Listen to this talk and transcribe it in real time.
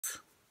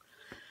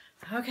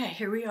Okay,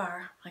 here we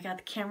are. I got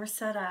the camera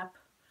set up.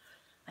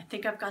 I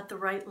think I've got the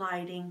right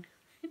lighting.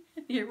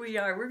 Here we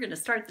are. We're going to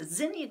start the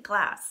Zinnia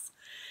class.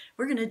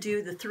 We're going to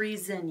do the 3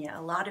 zinnia.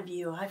 A lot of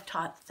you, I've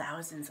taught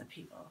thousands of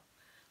people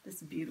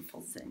this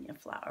beautiful zinnia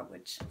flower,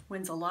 which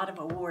wins a lot of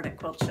awards at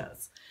quilt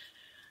shows.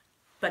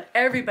 But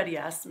everybody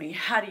asks me,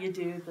 how do you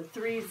do the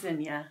 3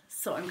 zinnia?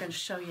 So I'm going to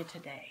show you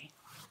today.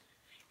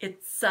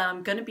 It's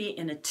going to be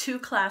in a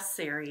 2-class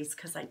series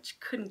because I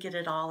couldn't get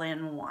it all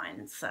in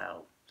one.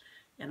 So,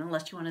 and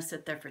unless you want to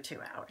sit there for 2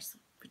 hours,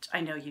 which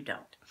I know you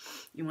don't.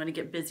 You want to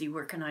get busy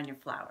working on your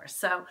flowers.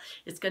 So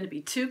it's going to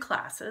be 2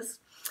 classes.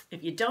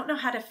 If you don't know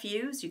how to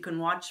fuse, you can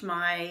watch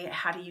my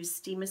how to use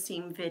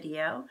Steam-a-Seam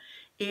video.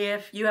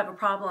 If you have a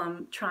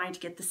problem trying to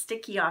get the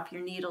sticky off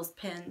your needles,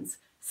 pins,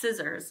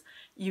 scissors,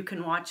 you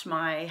can watch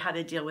my how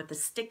to deal with the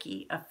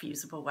sticky of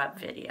fusible web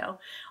video.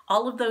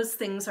 All of those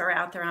things are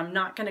out there. I'm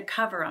not going to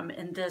cover them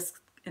in this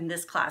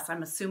class.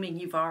 I'm assuming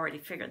you've already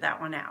figured that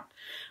one out.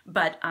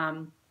 But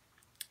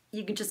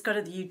you can just go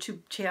to the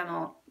YouTube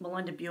channel,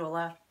 Melinda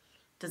Bula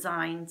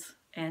Designs,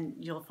 and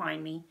you'll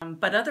find me.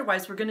 But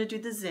otherwise, we're going to do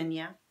the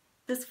zinnia.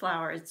 This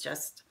flower is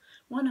just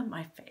one of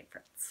my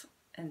favorites.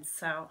 And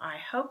so I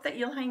hope that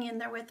you'll hang in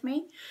there with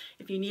me.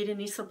 If you need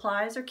any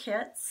supplies or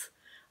kits,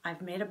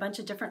 I've made a bunch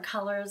of different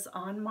colors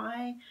on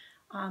my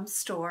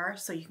store,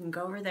 so you can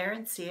go over there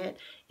and see it.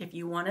 If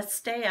you want to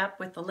stay up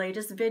with the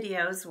latest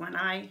videos,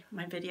 my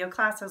video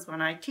classes,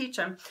 when I teach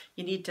them,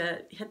 you need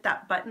to hit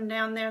that button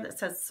down there that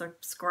says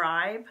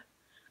subscribe,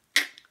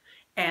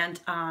 and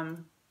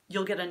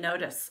you'll get a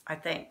notice, I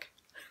think.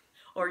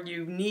 Or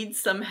you need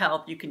some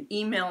help, you can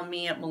email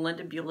me at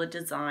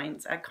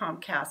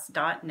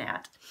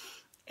melindabuladesigns@comcast.net,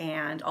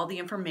 and all the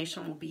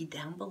information will be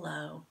down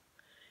below.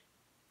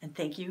 And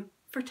thank you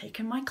for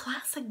taking my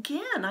class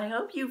again. I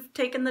hope you've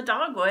taken the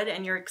dogwood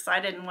and you're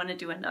excited and want to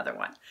do another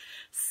one.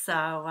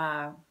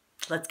 So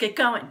let's get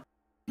going.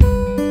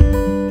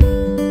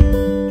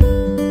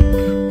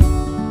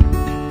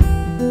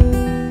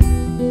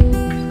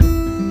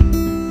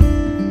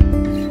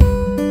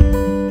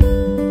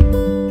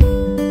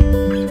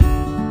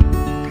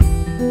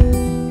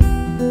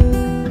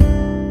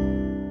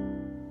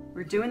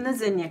 We're doing the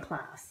zinnia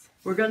class.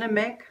 We're going to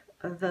make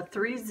the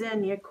 3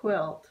 zinnia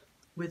quilt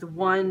with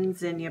 1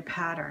 zinnia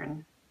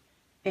pattern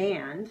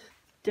and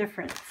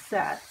different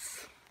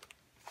sets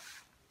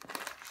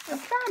of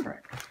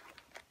fabric.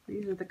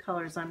 These are the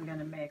colors I'm going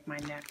to make my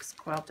next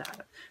quilt out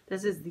of.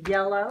 This is the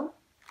yellow,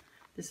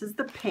 this is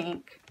the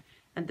pink,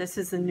 and this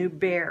is the new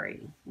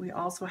berry. We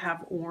also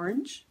have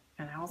orange,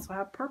 and I also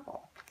have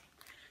purple.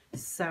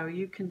 So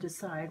you can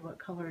decide what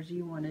colors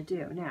you want to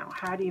do. Now,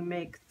 how do you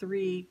make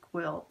 3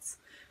 quilts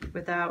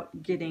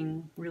without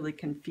getting really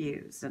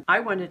confused? And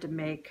I wanted to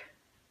make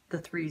the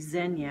 3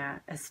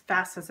 zinnia as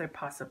fast as I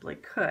possibly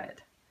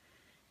could,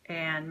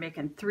 and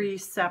making 3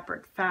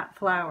 separate fat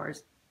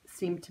flowers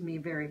seemed to me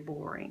very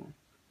boring,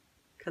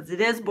 because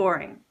it is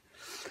boring.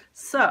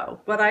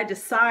 So what I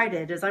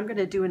decided is I'm going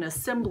to do an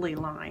assembly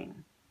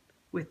line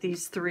with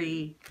these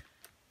 3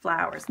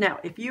 flowers. Now,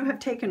 if you have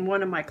taken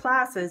one of my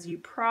classes, you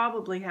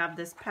probably have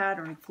this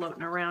pattern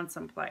floating around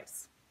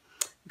someplace.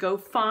 Go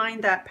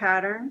find that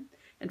pattern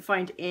and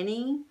find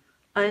any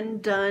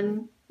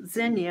undone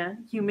zinnia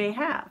you may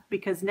have,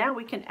 because now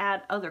we can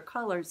add other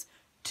colors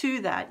to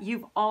that.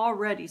 You've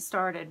already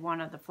started one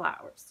of the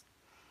flowers,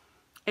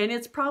 and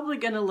it's probably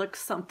going to look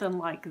something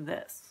like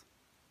this.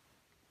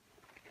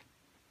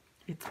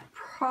 It's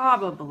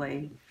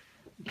probably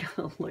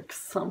going to look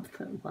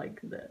something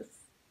like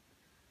this.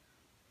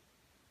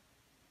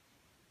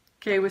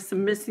 Okay, with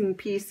some missing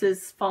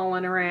pieces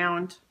falling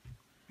around.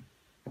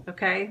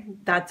 Okay,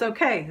 that's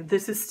okay.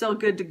 This is still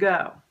good to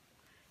go.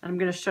 And I'm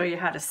going to show you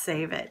how to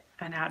save it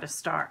and how to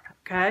start,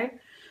 okay?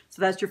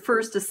 So that's your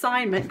first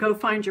assignment. Go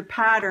find your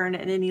pattern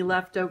and any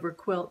leftover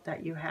quilt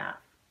that you have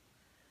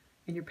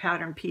and your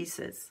pattern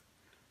pieces,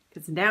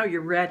 because now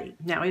you're ready.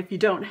 Now, if you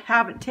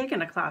haven't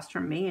taken a class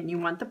from me and you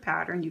want the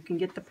pattern, you can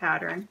get the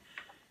pattern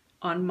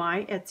on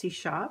my Etsy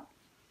shop,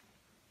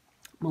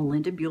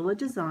 Melinda Bula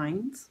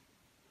Designs.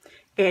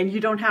 And you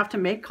don't have to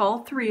make all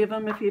 3 of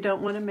them if you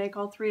don't want to make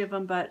all 3 of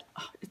them, but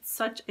oh, it's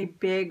such a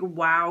big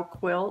wow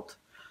quilt.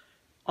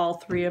 All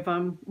 3 of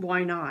them,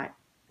 why not?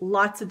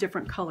 Lots of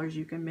different colors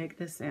you can make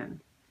this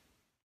in.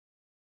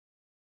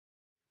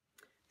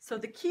 So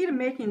the key to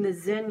making the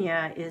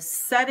zinnia is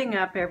setting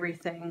up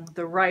everything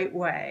the right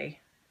way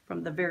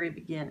from the very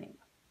beginning.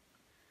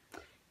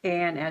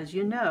 And as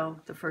you know,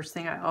 the first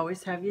thing I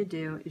always have you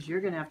do is you're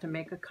going to have to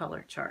make a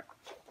color chart.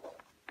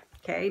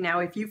 Okay, now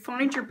if you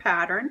find your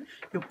pattern,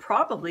 you'll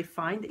probably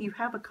find that you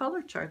have a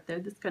color chart there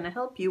that's going to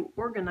help you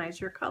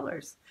organize your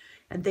colors,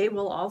 and they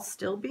will all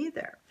still be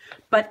there.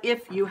 But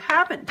if you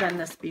haven't done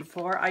this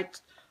before, I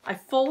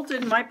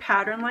folded my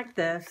pattern like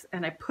this,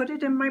 and I put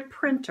it in my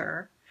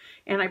printer,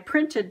 and I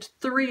printed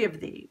 3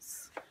 of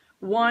these,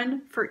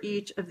 1 for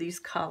each of these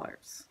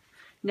colors.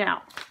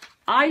 Now,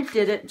 I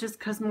did it just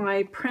because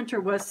my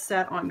printer was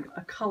set on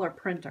a color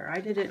printer. I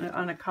did it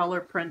on a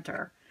color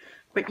printer.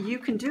 But you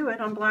can do it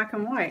on black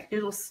and white.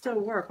 It'll still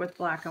work with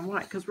black and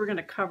white because we're going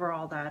to cover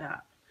all that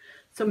up.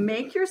 So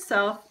make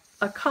yourself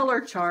a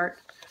color chart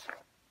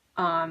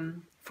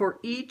for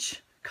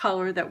each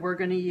color that we're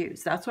going to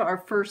use. That's what our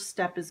first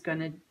step is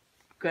going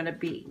to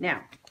be.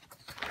 Now,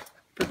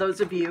 for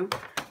those of you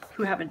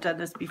who haven't done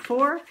this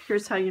before,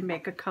 here's how you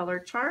make a color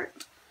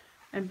chart.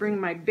 And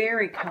bring my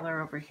berry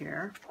color over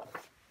here.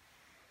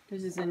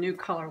 This is a new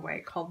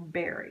colorway called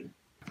Berry.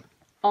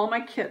 All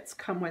my kits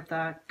come with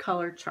a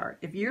color chart.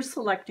 If you're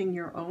selecting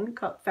your own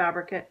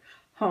fabric at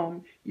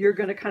home, you're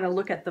going to kind of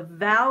look at the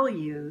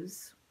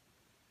values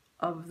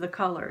of the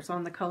colors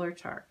on the color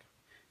chart.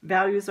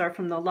 Values are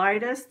from the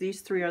lightest, these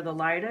three are the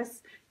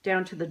lightest,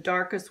 down to the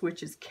darkest,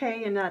 which is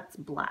K, and that's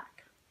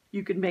black.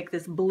 You could make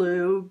this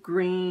blue,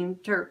 green,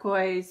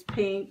 turquoise,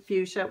 pink,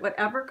 fuchsia,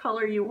 whatever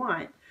color you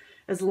want,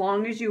 as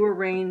long as you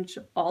arrange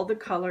all the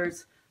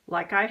colors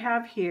like I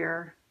have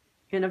here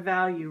in a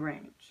value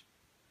range.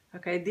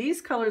 Okay,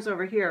 these colors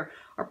over here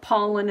are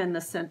pollen in the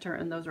center,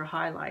 and those are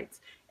highlights,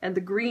 and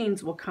the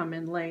greens will come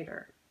in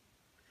later.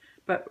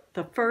 But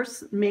the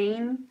first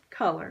main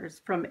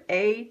colors from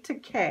A to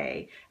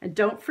K, and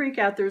don't freak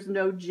out, there's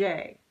no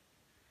J.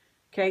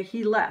 Okay,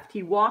 he left,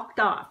 he walked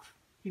off.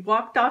 He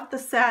walked off the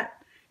set,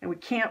 and we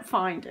can't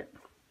find it.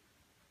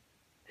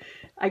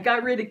 I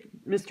got rid of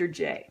Mr.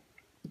 J.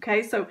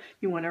 Okay, so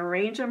you want to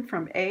arrange them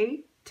from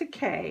A to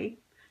K,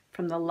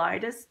 from the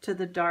lightest to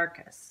the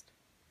darkest.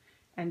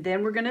 And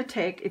then we're going to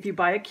take, if you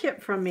buy a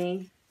kit from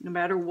me, no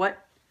matter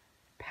what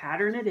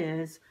pattern it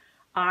is,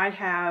 I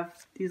have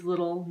these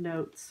little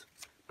notes,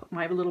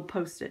 my little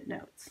post-it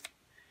notes.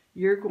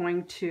 You're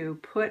going to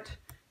put,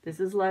 this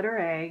is letter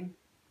A,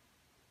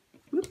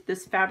 whoop,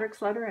 this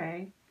fabric's letter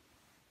A,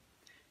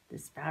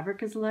 this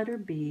fabric is letter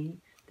B,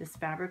 this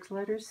fabric's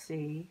letter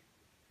C,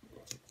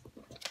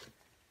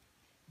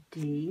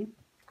 D,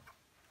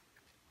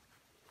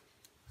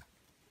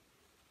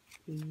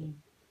 E,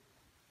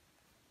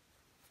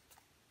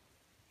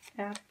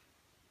 F,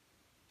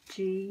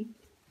 G,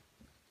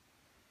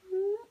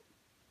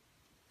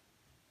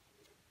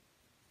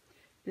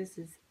 this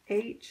is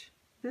H,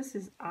 this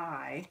is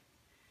I,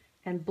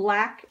 and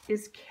black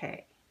is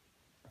K.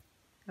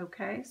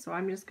 Okay, so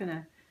I'm just going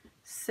to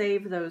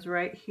save those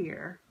right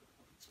here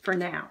for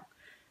now.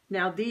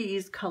 Now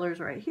these colors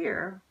right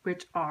here,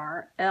 which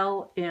are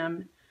L,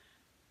 M,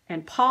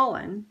 and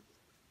pollen,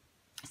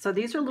 so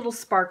these are little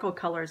sparkle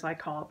colors, I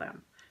call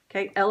them.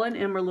 Okay, L and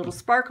M are little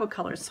sparkle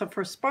colors. So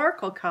for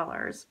sparkle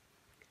colors,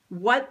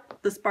 what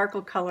the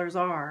sparkle colors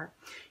are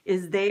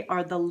is they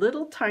are the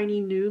little tiny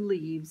new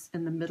leaves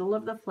in the middle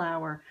of the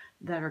flower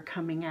that are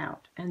coming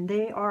out, and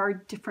they are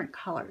different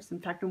colors. In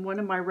fact, in one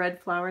of my red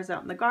flowers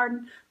out in the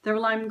garden, they're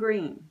lime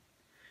green.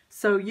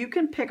 So you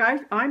can pick,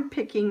 I'm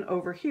picking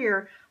over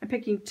here, I'm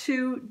picking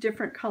two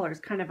different colors,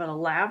 kind of a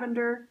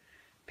lavender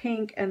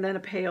pink and then a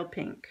pale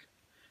pink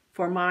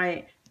for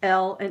my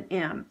L and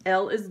M.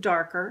 L is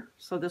darker,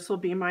 so this will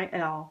be my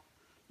L.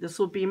 This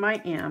will be my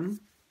M.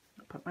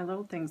 I'll put my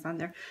little things on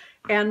there.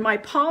 And my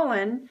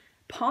pollen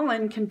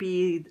can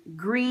be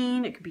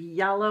green, it could be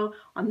yellow.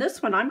 On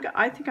this one,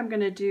 I think I'm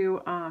going to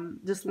do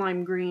this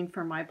lime green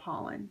for my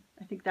pollen.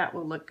 I think that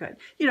will look good.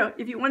 You know,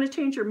 if you want to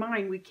change your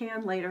mind, we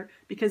can later,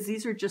 because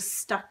these are just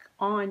stuck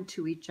on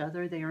to each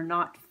other. They are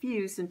not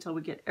fused until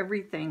we get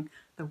everything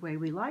the way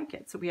we like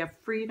it. So we have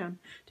freedom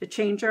to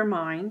change our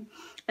mind.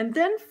 And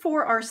then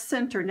for our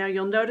center, now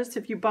you'll notice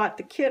if you bought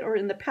the kit or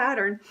in the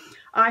pattern,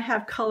 I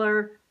have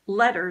color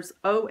letters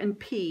O and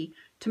P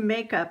to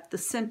make up the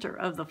center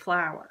of the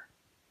flower.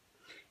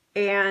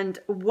 And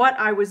what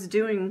I was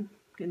doing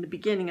in the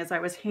beginning is I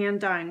was hand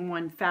dyeing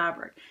one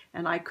fabric,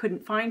 and I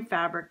couldn't find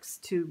fabrics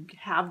to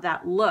have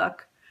that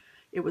look.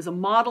 It was a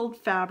mottled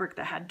fabric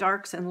that had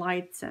darks and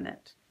lights in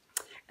it.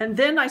 And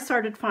then I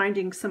started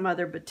finding some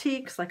other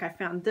batiks, like I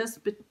found this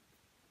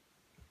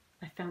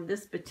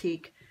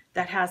batik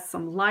that has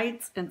some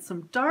lights and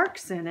some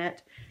darks in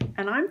it,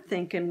 and I'm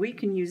thinking we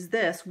can use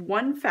this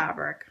one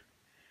fabric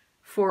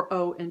for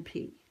O and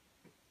P.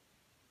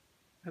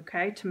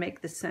 Okay, to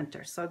make the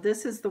center. So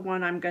this is the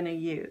one I'm going to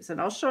use,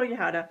 and I'll show you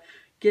how to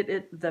get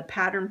it, the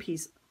pattern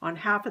piece on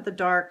half of the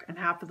dark and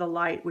half of the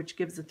light, which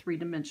gives a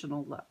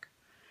three-dimensional look.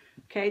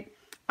 Okay,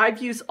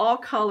 I've used all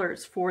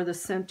colors for the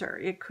center.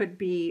 It could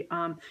be,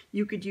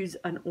 you could use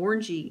an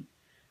orangey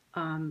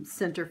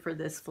center for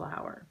this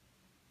flower.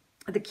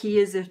 The key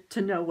is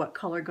to know what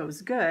color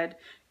goes good,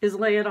 is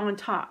lay it on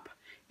top.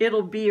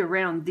 It'll be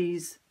around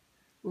these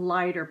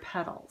lighter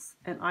petals,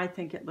 and I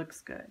think it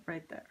looks good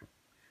right there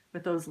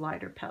with those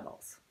lighter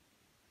petals.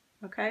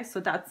 Okay, so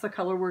that's the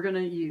color we're going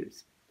to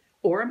use.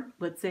 Or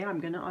let's say I'm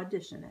going to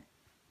audition it.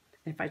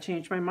 If I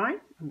change my mind,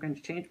 I'm going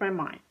to change my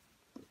mind.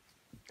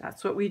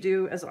 That's what we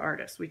do as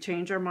artists. We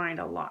change our mind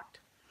a lot.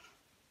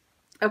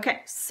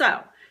 Okay,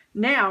 so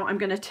now I'm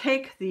going to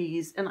take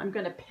these and I'm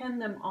going to pin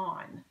them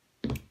on.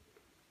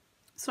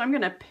 So I'm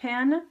going to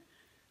pin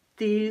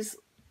these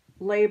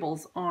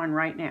labels on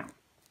right now.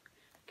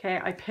 Okay,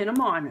 I pin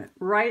them on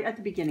right at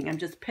the beginning. I'm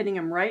just pinning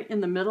them right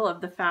in the middle of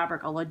the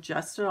fabric. I'll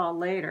adjust it all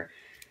later.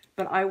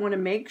 but I want to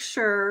make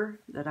sure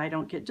that I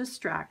don't get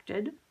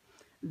distracted,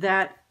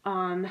 that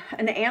an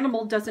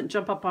animal doesn't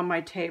jump up on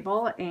my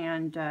table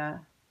and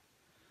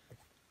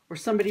or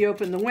somebody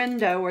opened the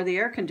window or the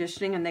air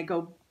conditioning and they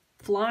go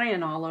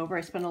flying all over.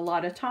 I spend a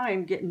lot of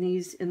time getting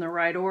these in the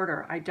right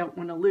order. I don't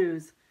want to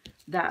lose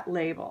that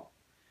label.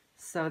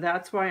 So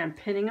that's why I'm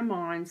pinning them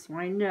on, so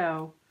I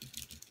know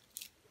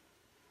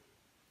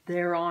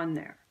they're on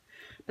there.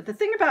 But the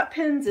thing about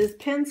pins is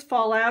pins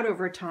fall out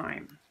over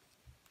time.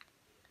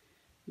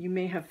 You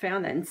may have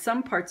found that in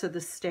some parts of the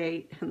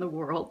state and the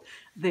world,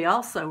 they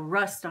also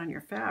rust on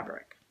your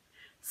fabric.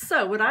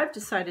 So what I've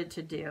decided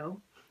to do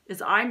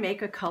is I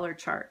make a color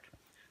chart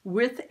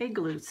with a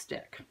glue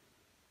stick.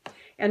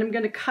 And I'm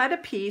going to cut a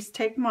piece,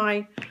 take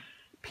my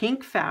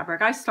pink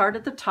fabric. I start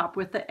at the top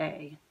with the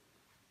A.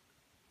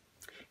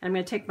 I'm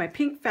going to take my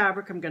pink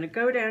fabric, I'm going to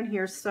go down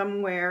here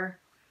somewhere,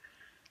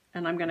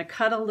 and I'm going to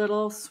cut a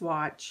little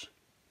swatch.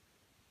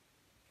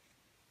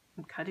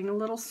 I'm cutting a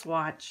little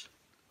swatch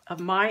of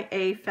my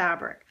A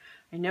fabric.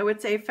 I know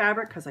it's A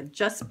fabric because I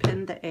just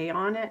pinned the A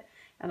on it,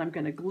 and I'm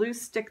going to glue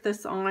stick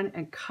this on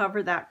and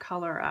cover that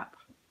color up.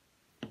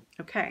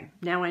 Okay,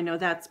 now I know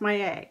that's my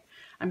A.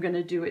 I'm going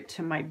to do it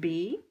to my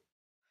B.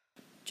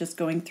 Just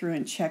going through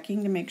and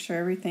checking to make sure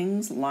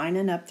everything's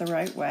lining up the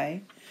right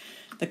way.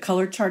 The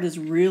color chart is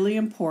really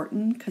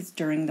important because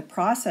during the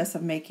process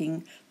of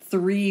making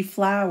 3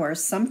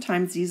 flowers,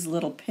 sometimes these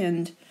little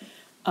pinned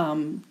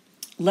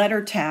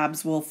letter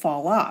tabs will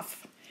fall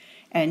off.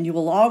 And you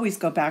will always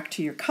go back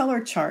to your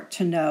color chart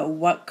to know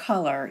what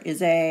color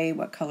is A,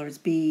 what color is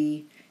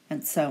B,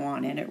 and so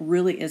on. And it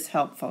really is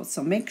helpful.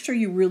 So make sure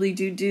you really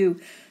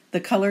do the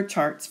color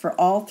charts for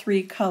all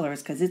 3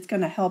 colors because it's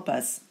going to help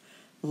us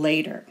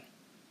later.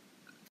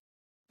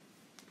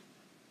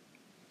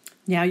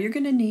 Now you're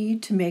going to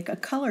need to make a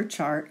color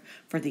chart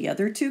for the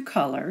other 2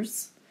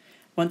 colors.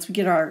 Once we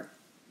get our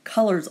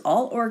colors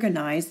all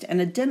organized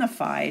and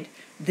identified,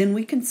 then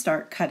we can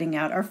start cutting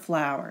out our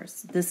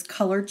flowers. This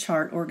color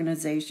chart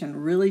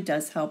organization really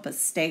does help us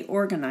stay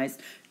organized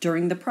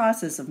during the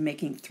process of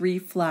making 3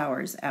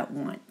 flowers at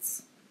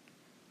once.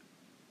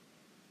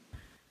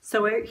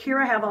 So here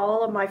I have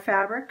all of my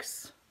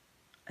fabrics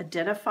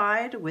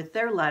identified with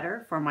their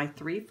letter for my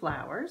 3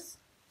 flowers.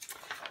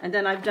 And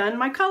then I've done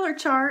my color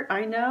chart.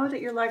 I know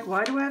that you're like,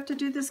 why do I have to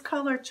do this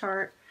color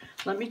chart?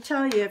 Let me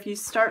tell you, if you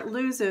start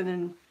losing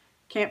and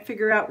can't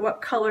figure out what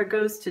color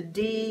goes to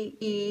D,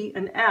 E,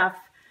 and F,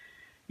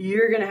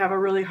 you're going to have a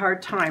really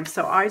hard time.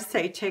 So I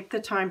say take the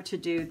time to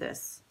do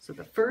this. So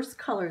the first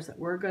colors that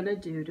we're going to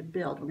do to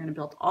build, we're going to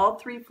build all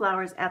 3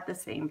 flowers at the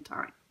same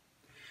time.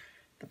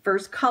 The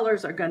first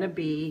colors are going to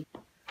be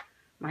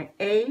my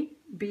A,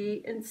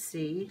 B, and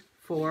C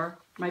for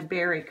my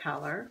berry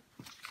color.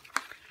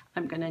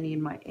 I'm going to need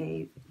my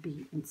A,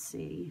 B, and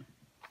C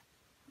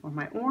for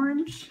my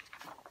orange,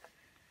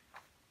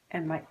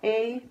 and my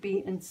A,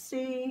 B, and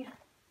C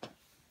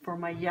for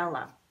my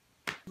yellow.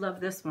 Love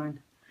this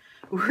one.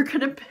 We're going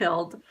to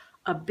build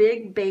a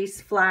big base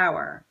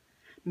flower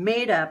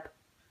made up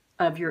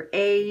of your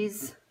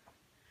A's,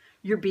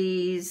 your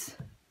B's,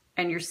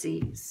 and your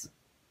C's.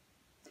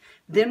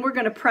 Then we're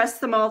going to press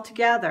them all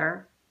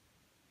together,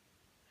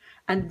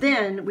 and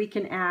then we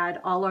can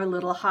add all our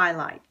little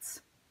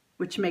highlights,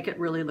 which make it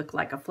really look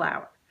like a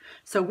flower.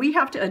 So we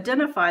have to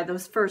identify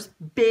those first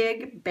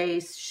big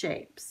base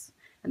shapes.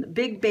 And the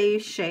big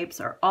base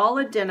shapes are all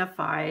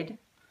identified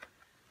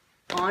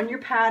on your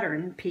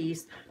pattern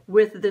piece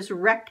with this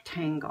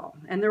rectangle.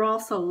 And they're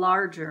also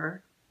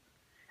larger,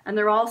 and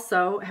they're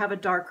also have a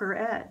darker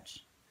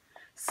edge.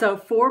 So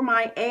for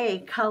my A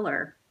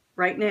color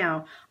right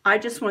now, I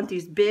just want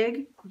these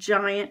big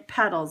giant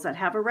petals that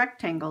have a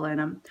rectangle in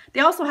them.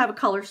 They also have a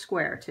color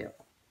square too.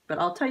 But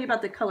I'll tell you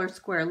about the color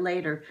square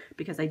later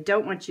because I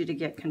don't want you to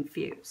get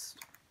confused.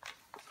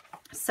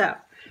 So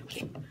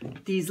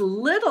these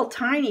little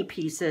tiny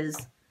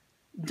pieces,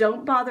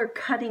 don't bother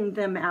cutting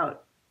them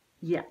out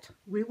yet.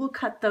 We will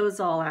cut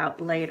those all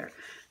out later.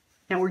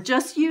 Now we're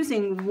just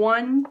using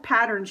 1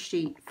 pattern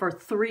sheet for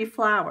 3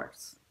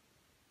 flowers.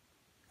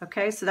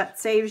 Okay, so that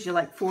saves you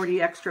like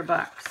 40 extra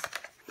bucks.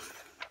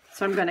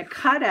 So I'm going to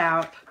cut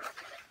out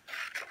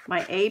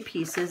my A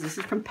pieces. This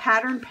is from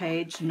pattern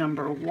page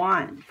number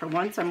 1. For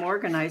once I'm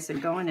organized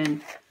and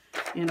going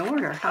in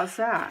order. How's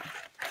that?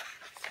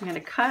 I'm going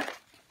to cut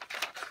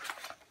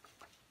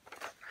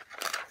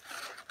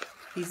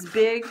these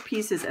big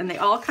pieces, and they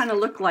all kind of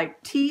look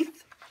like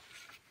teeth,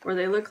 or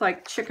they look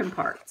like chicken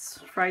parts,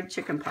 fried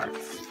chicken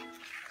parts.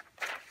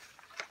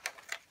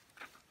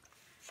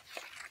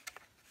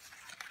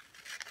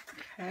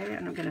 Okay,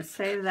 and I'm going to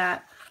save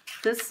that.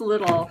 This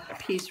little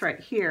piece right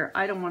here,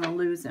 I don't want to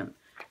lose him.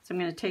 So I'm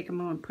going to take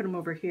them and put them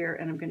over here,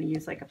 and I'm going to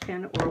use like a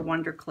pin or a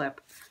wonder clip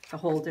to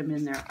hold them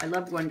in there. I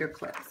love wonder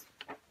clips.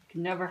 You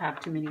can never have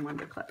too many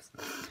wonder clips.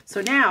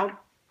 So now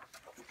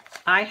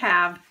I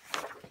have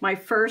my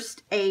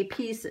first A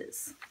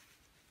pieces.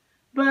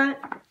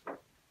 But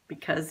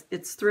because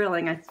it's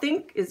thrilling, I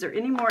think, is there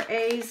any more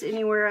A's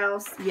anywhere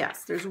else?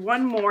 Yes, there's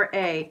one more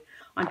A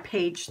on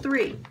page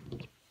 3.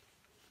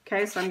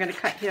 Okay, so I'm going to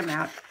cut him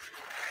out.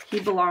 He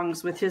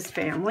belongs with his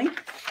family.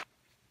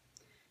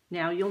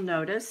 Now you'll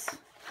notice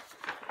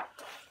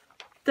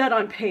that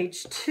on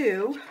page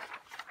 2,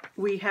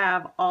 we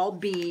have all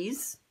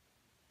bees.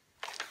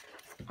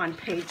 On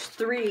page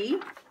 3,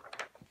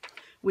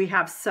 we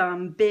have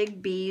some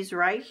big bees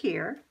right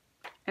here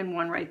and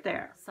one right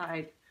there,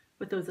 side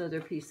with those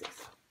other pieces.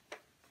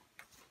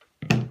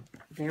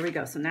 There we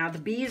go. So now the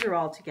bees are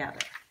all together.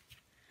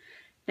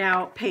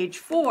 Now page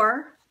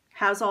 4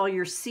 has all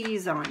your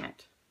C's on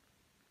it.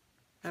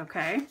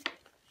 Okay.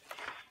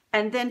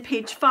 And then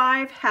page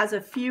 5 has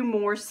a few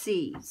more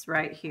C's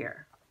right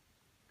here.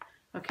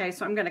 Okay,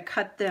 so I'm going to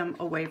cut them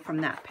away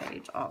from that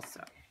page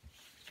also.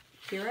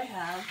 Here I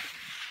have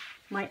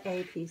my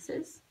A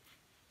pieces.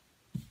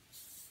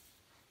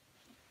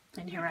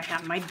 And here I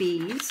have my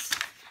B's.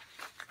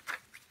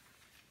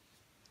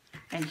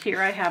 And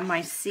here I have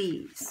my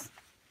C's.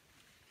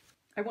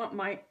 I want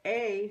my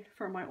A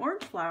for my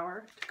orange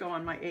flower to go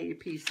on my A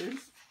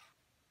pieces.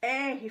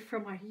 A for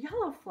my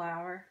yellow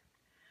flower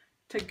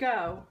to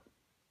go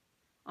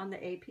on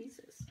the A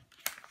pieces.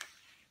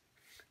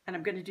 And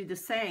I'm going to do the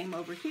same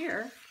over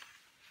here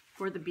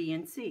for the B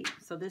and C.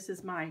 So this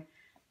is my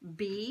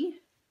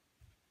B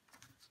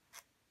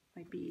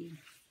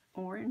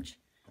orange,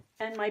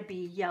 and my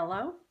B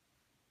yellow.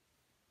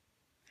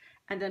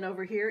 And then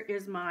over here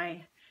is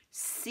my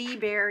C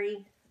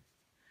berry,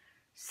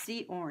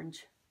 C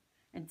orange,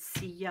 and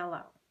C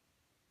yellow.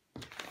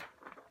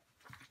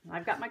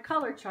 I've got my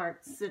color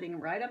charts sitting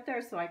right up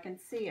there so I can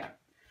see them.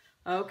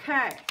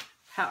 Okay,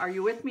 how are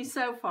you with me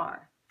so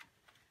far?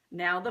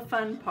 Now the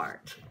fun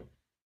part.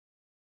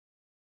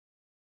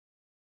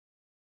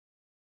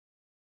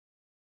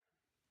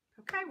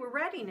 Okay, we're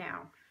ready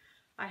now.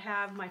 I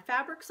have my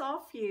fabrics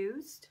all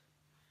fused,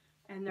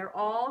 and they're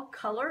all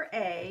color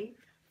A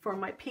for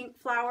my pink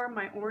flower,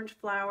 my orange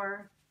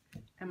flower,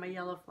 and my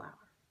yellow flower.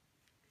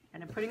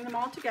 And I'm putting them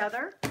all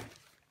together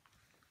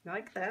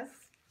like this.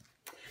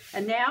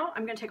 And now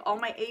I'm going to take all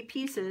my A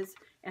pieces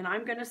and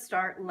I'm going to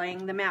start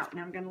laying them out.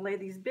 Now I'm going to lay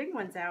these big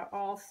ones out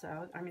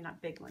also. I mean, not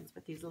big ones,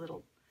 but these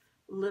little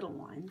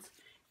ones.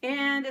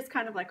 And it's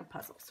kind of like a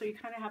puzzle. So you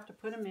kind of have to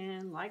put them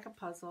in like a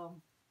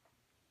puzzle.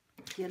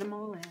 Get them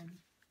all in.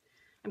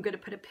 I'm going to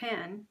put a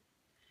pin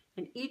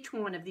in each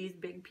one of these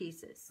big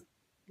pieces.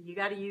 You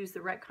got to use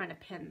the right kind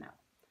of pin though.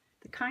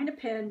 The kind of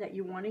pin that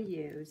you want to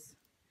use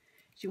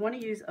is you want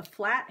to use a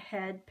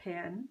flathead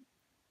pin,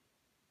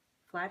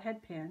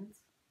 flathead pins,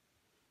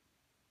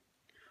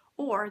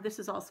 or this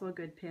is also a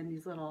good pin,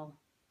 these little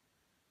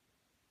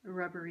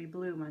rubbery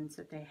blue ones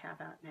that they have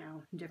out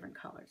now in different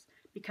colors,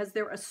 because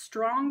they're a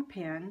strong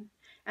pin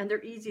and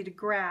they're easy to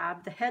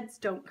grab. The heads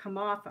don't come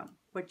off them.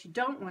 What you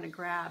don't want to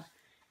grab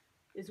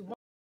is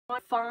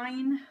one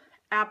fine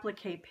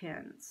applique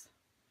pins.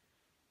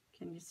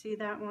 Can you see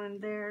that one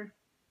there?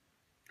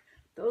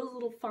 Those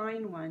little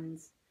fine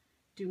ones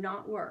do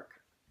not work.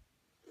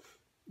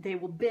 They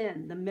will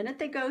bend. The minute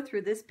they go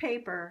through this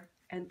paper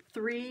and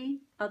 3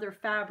 other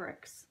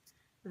fabrics,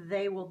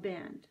 they will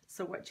bend.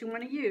 So what you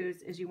want to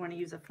use is you want to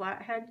use a flower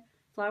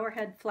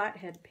head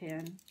flathead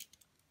pin,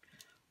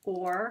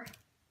 or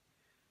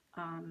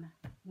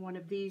one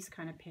of these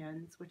kind of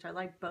pins, which I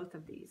like both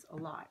of these a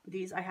lot.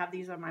 I have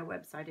these on my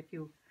website if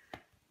you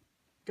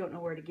don't know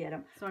where to get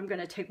them. So I'm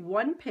going to take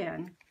one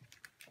pin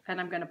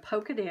and I'm going to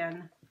poke it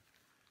in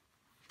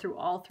through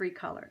all 3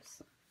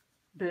 colors.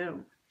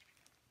 Boom.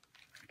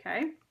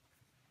 Okay.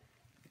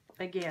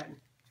 Again,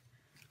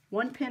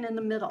 one pin in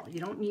the middle. You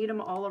don't need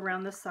them all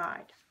around the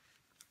side.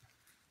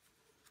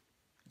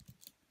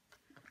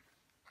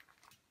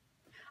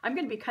 I'm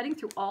going to be cutting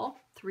through all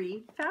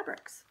 3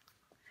 fabrics.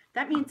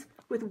 That means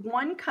with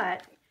one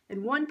cut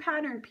and one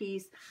pattern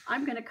piece,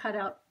 I'm going to cut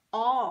out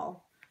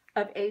all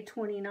of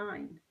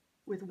A29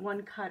 with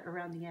one cut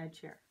around the edge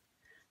here.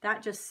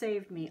 That just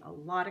saved me a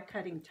lot of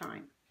cutting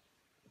time.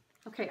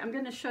 Okay, I'm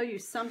going to show you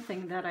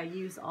something that I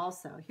use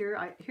also. Here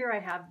I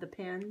have the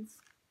pins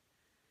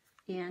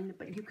in,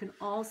 but you can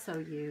also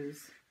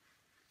use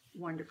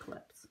Wonder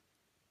Clips.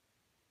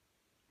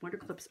 Wonder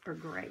Clips are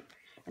great.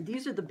 And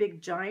these are the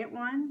big giant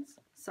ones,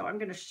 so I'm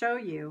going to show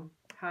you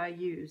how I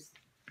use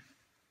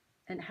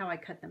and how I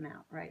cut them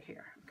out right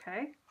here,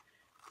 okay?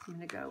 I'm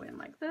going to go in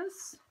like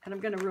this, and I'm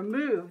going to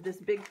remove this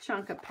big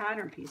chunk of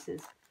pattern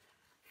pieces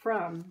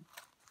from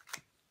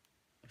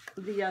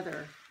the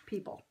other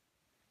people.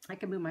 I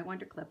can move my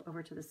Wonder Clip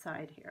over to the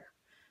side here.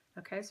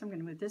 Okay, so I'm going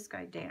to move this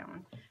guy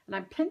down, and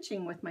I'm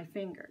pinching with my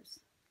fingers.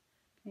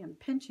 Okay, I'm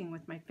pinching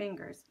with my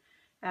fingers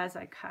as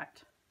I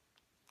cut.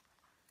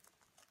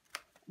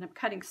 And I'm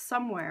cutting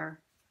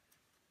somewhere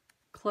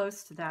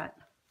close to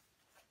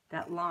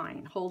that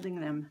line, holding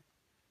them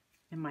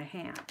in my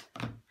hand.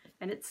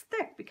 And it's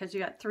thick because you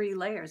got 3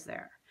 layers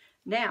there.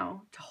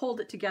 Now, to hold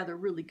it together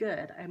really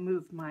good, I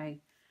moved my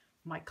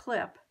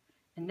clip,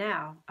 and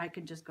now I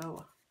can just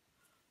go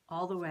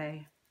all the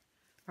way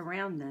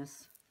around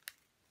this.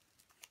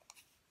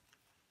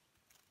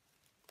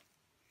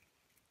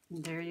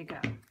 And there you go.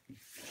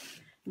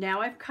 Now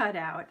I've cut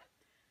out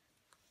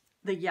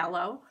the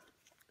yellow,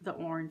 the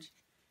orange,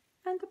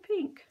 and the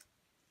pink.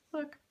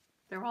 Look,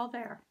 they're all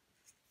there.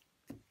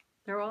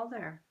 They're all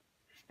there.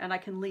 And I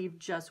can leave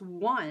just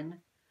one.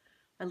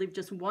 I leave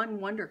just one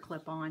wonder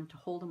clip on to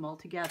hold them all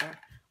together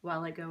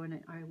while I go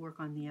and I work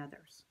on the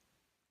others.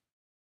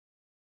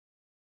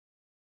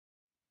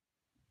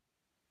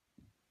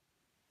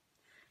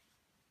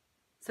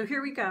 So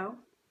here we go.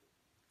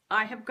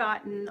 I have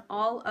gotten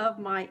all of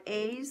my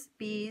A's,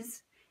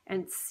 B's,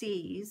 and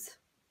C's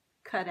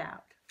cut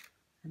out.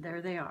 And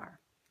there they are.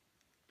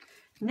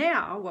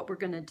 Now what we're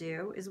going to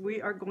do is we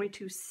are going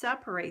to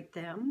separate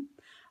them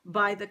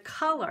by the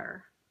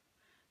color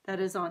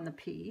that is on the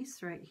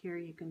piece. Right here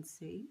you can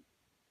see.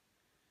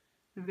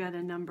 We've got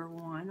a number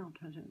 1. I'll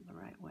turn it the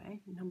right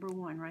way. Number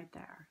 1 right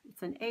there.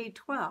 It's an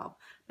A12.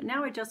 But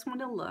now I just want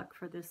to look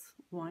for this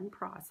one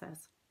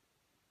process.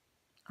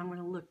 I'm going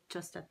to look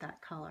just at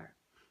that color.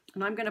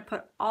 And I'm going to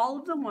put all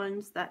of the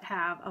ones that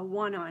have a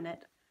 1 on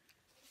it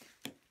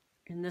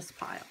in this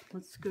pile.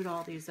 Let's scoot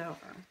all these over.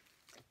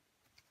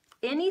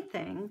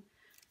 Anything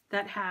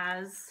that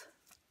has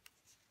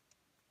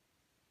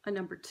a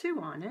number 2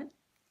 on it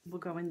will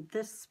go in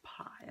this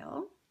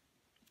pile.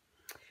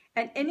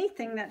 And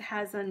anything that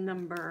has a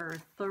number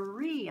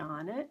 3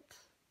 on it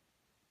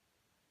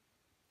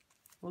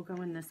will go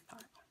in this pile.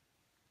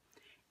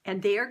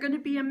 And they are going to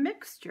be a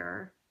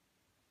mixture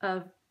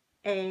of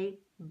A,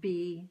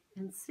 B,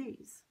 and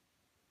C's.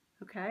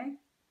 Okay?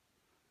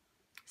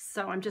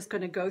 So I'm just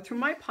going to go through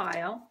my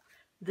pile.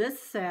 This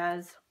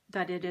says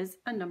that it is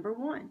a number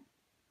 1.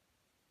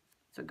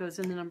 So it goes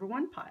in the number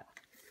 1 pile.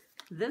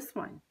 This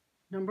one,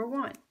 number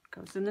 1,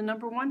 goes in the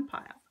number 1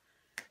 pile.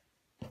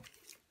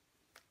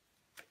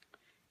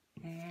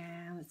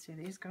 And let's see,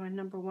 these go in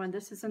number 1.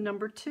 This is a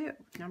number 2,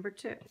 number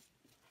 2.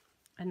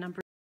 A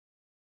number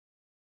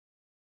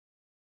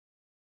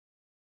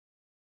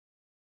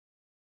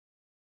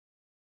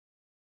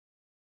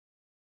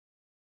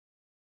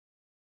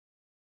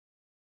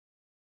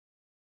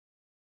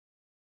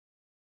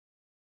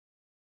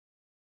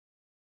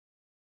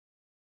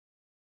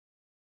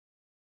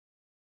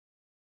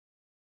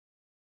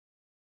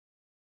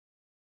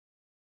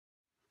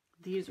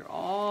These are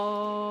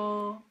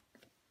all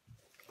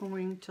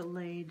going to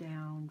lay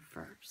down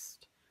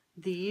first.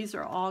 These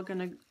are all going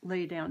to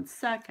lay down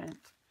second,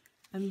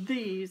 and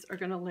these are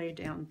going to lay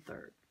down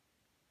third.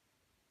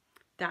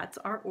 That's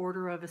our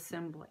order of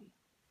assembly.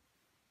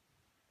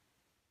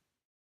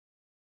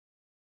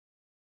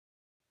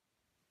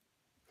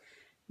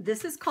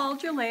 This is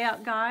called your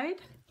layout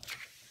guide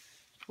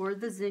for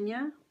the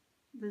Zinnia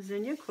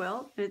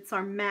quilt. It's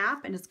our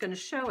map, and it's going to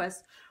show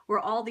us where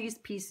all these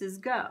pieces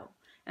go.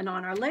 And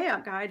on our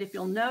layout guide, if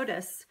you'll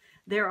notice,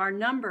 there are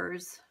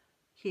numbers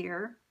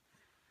here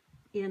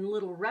in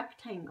little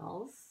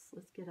rectangles.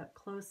 Let's get up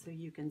close so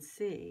you can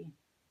see.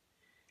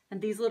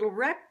 And these little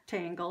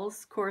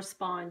rectangles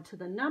correspond to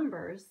the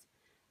numbers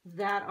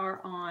that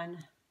are on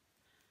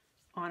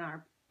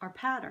our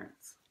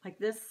patterns. Like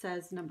this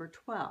says number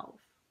 12.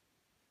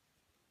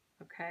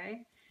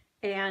 Okay?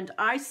 And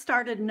I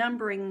started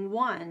numbering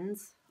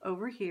 1s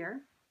over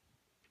here.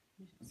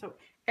 So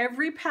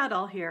every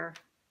petal here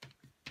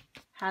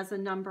has a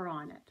number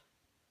on it,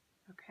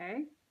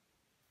 okay?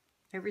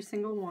 Every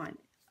single one,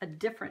 a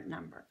different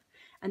number.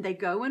 And they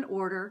go in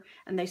order,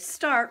 and they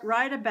start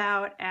right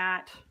about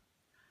at,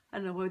 I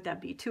don't know, what would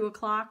that be, 2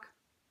 o'clock?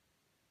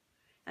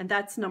 And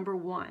that's number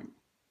 1.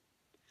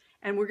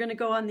 And we're gonna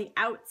go on the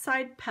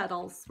outside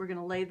petals. We're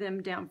gonna lay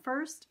them down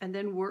first, and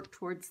then work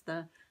towards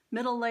the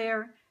middle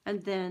layer, and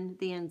then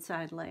the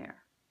inside layer.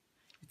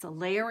 It's a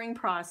layering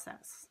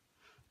process.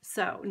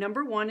 So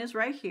number 1 is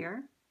right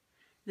here.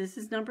 This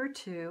is number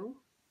 2.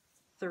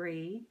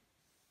 3,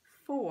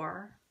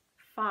 4,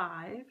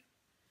 5,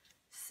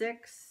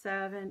 6,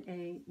 7,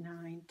 8,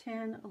 9,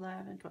 10,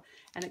 11, 12.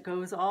 And it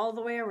goes all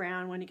the way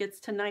around. When it gets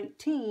to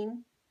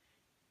 19,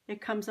 it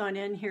comes on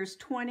in. Here's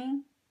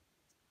 20.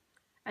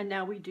 And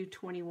now we do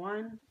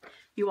 21.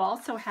 You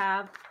also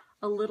have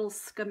a little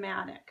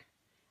schematic.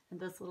 And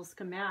this little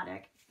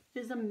schematic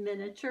is a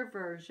miniature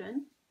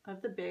version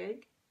of the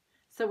big.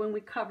 So when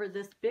we cover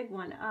this big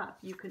one up,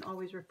 you can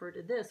always refer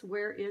to this.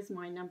 Where is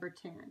my number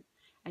 10?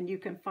 And you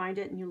can find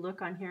it and you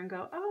look on here and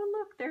go, oh,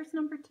 look, there's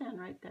number 10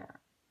 right there,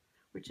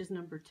 which is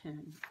number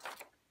 10.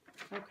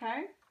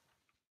 Okay?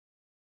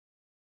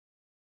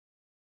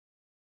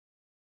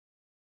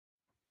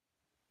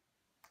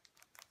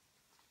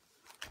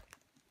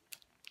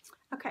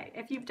 Okay,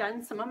 if you've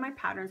done some of my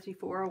patterns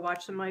before or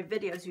watched some of my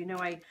videos, you know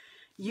I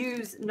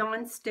use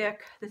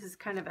non-stick. This is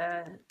kind of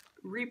a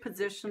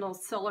repositional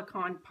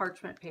silicone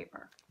parchment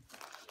paper.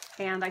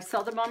 And I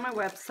sell them on my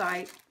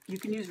website. You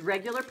can use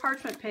regular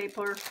parchment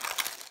paper,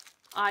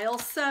 aisle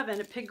 7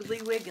 at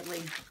Piggly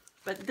Wiggly.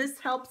 But this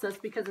helps us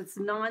because it's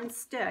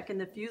non-stick and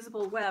the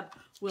fusible web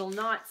will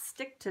not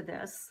stick to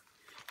this.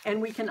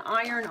 And we can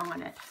iron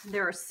on it.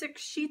 There are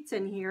 6 sheets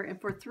in here,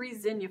 and for 3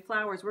 zinnia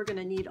flowers, we're going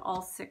to need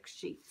all 6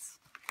 sheets.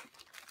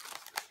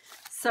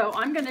 So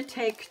I'm going to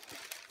take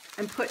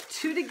and put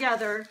 2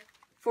 together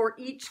for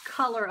each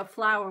color of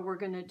flower we're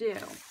going to do.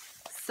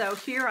 So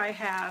here I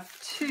have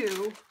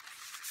 2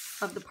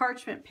 of the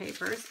parchment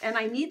papers, and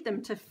I need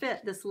them to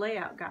fit this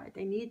layout guide.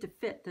 They need to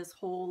fit this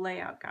whole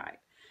layout guide.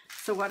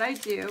 So what I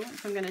do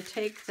is I'm going to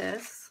take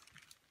this,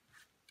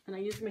 and I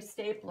use my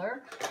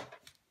stapler.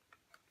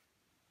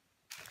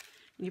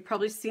 And you've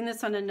probably seen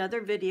this on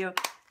another video.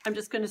 I'm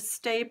just going to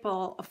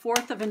staple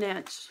 1/4 of an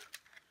inch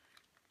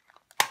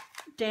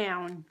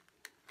down,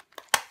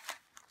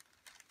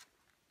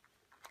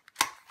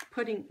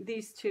 putting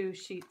these two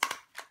sheets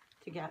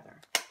together,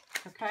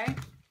 okay?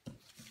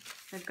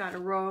 I've got a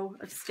row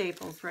of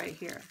staples right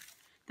here.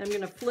 Then I'm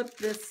going to flip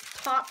this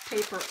top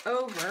paper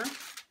over,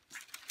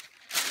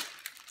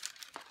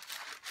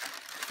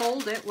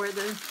 fold it where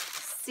the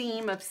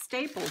seam of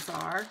staples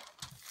are,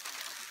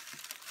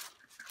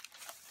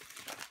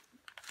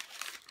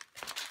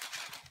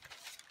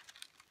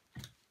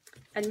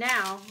 and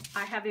now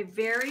I have a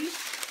very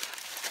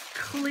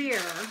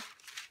clear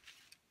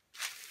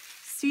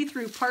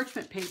see-through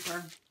parchment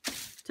paper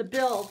to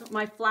build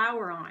my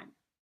flower on.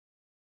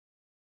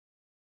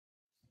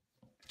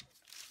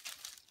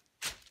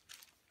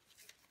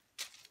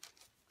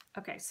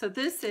 Okay, so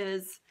this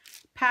is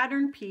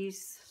pattern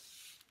piece.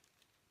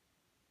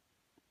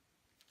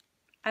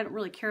 I don't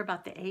really care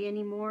about the A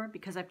anymore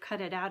because I've cut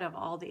it out of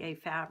all the A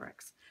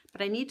fabrics.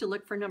 But I need to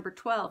look for number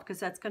 12 because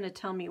that's going to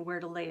tell me where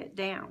to lay it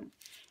down.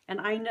 And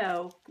I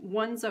know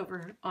one's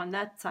over on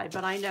that side,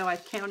 but I know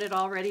I've counted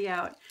already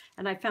out,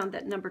 and I found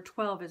that number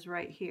 12 is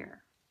right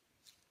here.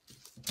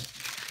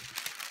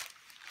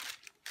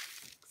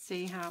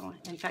 See how,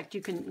 in fact,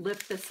 you can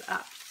lift this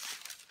up.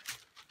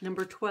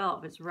 Number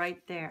 12 is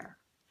right there.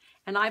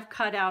 And I've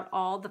cut out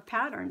all the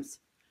patterns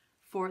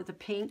for the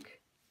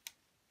pink,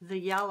 the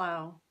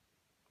yellow,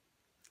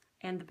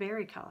 and the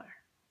berry color.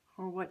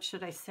 Or what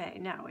should I say?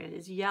 No, it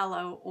is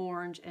yellow,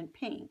 orange, and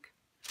pink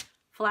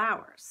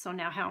flowers. So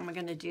now how am I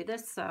going to do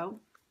this? So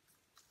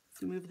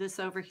let's move this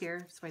over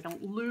here so I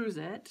don't lose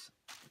it.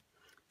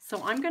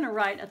 So I'm going to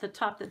write at the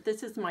top that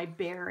this is my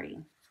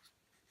berry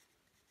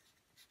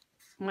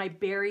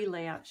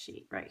layout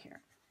sheet right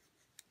here.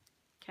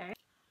 Okay.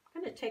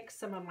 I'm going to take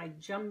some of my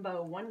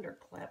jumbo wonder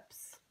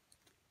clips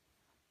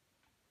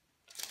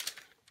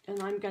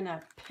and I'm going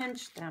to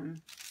pinch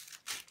them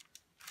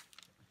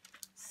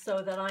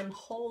so that I'm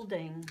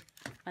holding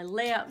my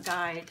layout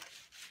guide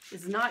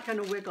is not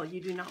going to wiggle.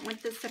 You do not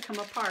want this to come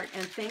apart.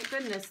 And thank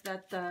goodness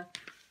that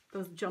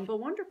those jumbo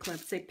wonder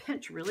clips, they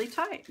pinch really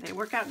tight. They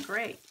work out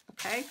great,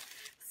 okay?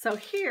 So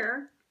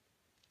here,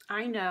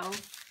 I know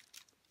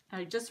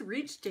I just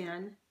reached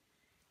in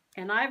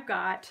and I've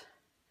got,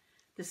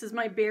 this is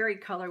my berry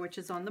color, which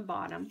is on the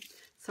bottom.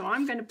 So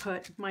I'm going to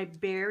put my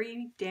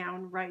berry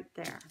down right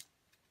there.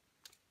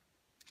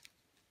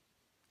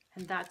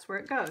 And that's where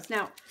it goes.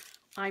 Now,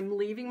 I'm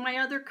leaving my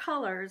other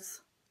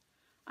colors.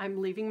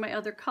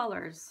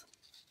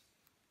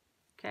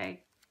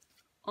 Okay,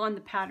 on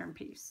the pattern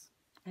piece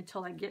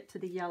until I get to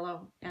the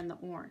yellow and the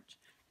orange.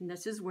 And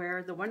this is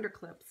where the wonder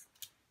clips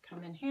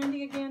come in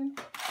handy again.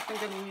 I'm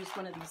going to use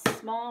one of these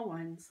small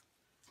ones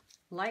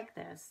like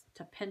this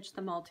to pinch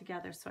them all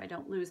together so I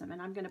don't lose them.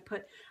 And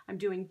I'm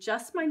doing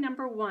just my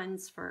number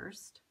ones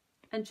first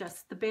and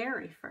just the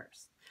berry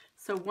first.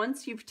 So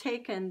once you've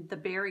taken the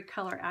berry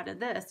color out of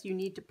this, you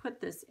need to put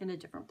this in a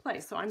different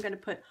place. So I'm going to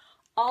put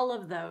all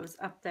of those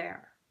up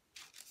there.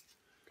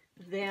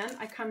 Then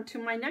I come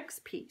to my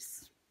next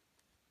piece,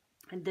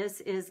 and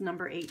this is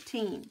number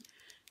 18.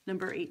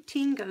 Number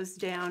 18 goes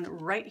down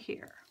right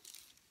here,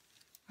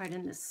 right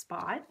in this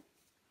spot.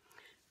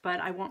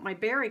 But I want my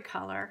berry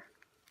color,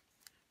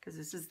 because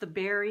this is the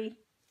berry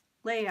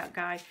layout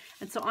guide,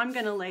 and so I'm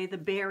going to lay the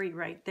berry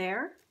right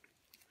there.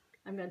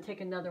 I'm going to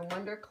take another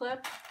wonder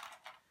clip.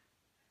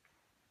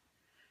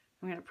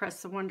 I'm going to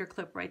press the wonder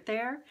clip right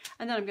there,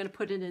 and then I'm going to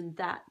put it in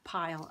that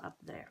pile up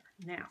there.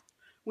 Now,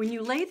 when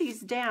you lay these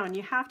down,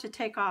 you have to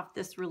take off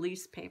this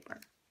release paper,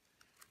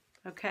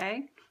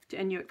 okay?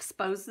 And you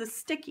expose the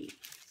sticky.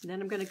 And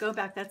then I'm going to go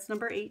back. That's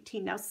number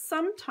 18. Now,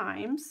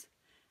 sometimes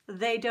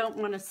they don't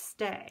want to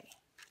stay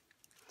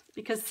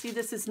because, see,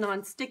 this is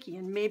non-sticky,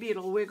 and maybe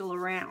it'll wiggle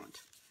around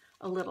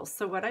a little.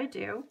 So what I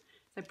do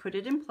is I put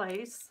it in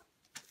place,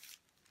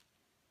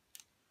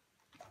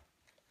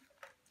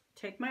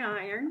 take my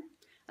iron,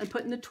 I'm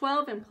putting the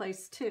 12 in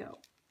place too.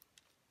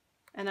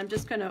 And I'm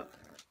just going to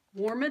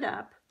warm it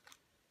up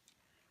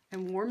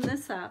and warm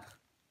this up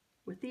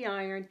with the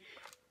iron.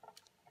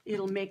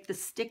 It'll make the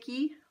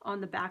sticky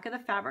on the back of the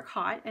fabric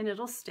hot and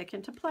it'll stick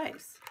into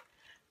place.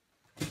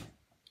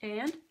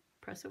 And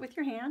press it with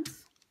your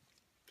hands.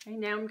 Okay,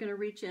 now I'm going to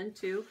reach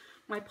into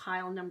my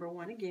pile number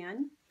 1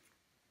 again.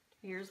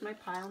 Here's my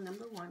pile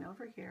number 1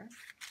 over here.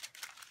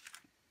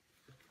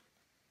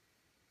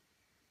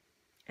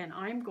 And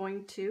I'm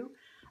going to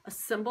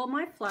assemble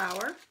my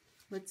flower.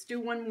 Let's do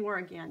one more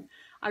again.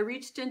 I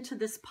reached into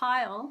this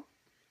pile.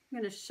 I'm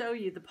going to show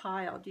you the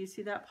pile. Do you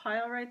see that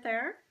pile right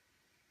there?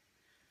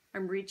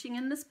 I'm reaching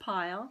in this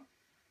pile.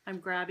 I'm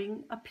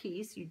grabbing a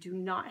piece. You do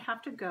not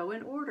have to go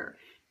in order.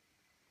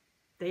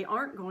 They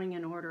aren't going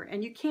in order,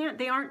 and you can't,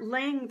 they aren't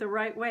laying the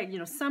right way. You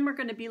know, some are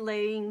going to be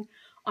laying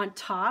on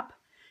top.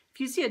 If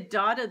you see a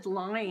dotted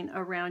line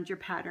around your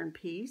pattern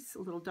piece,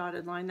 a little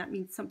dotted line, that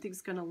means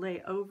something's going to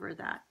lay over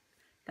that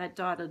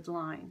dotted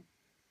line.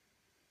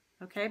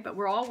 Okay, but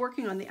we're all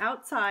working on the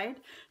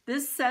outside.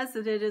 This says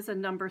that it is a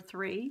number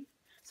 3.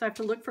 So I have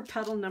to look for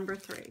petal number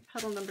 3.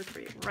 Petal number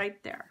 3,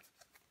 right there.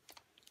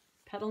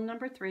 Petal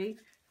number 3,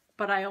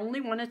 but I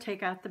only want to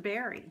take out the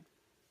berry,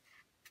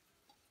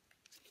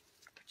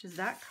 which is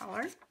that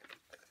color.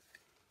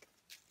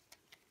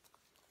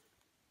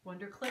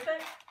 Wonder clip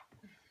it.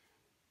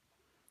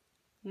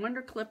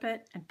 Wonder clip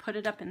it and put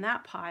it up in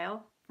that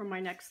pile for my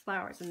next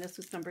flowers. And this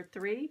was number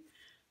 3.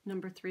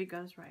 Number 3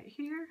 goes right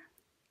here.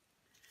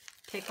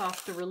 Take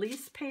off the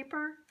release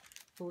paper,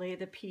 lay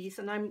the piece,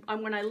 and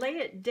when I lay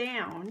it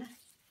down,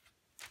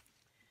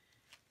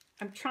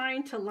 I'm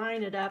trying to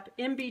line it up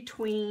in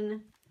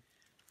between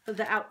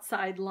the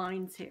outside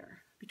lines here,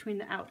 between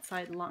the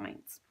outside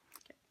lines.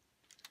 Okay.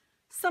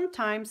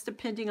 Sometimes,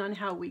 depending on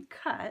how we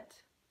cut,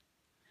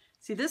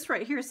 see this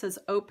right here says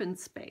open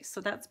space,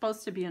 so that's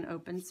supposed to be an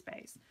open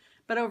space.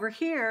 But over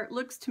here, it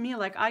looks to me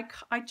like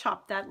I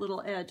chopped that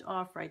little edge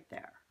off right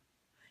there.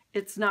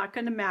 It's not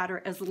going to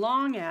matter as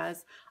long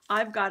as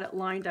I've got it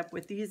lined up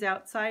with these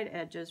outside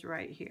edges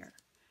right here.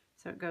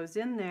 So it goes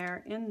in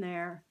there,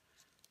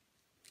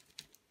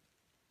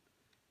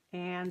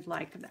 and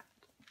like that.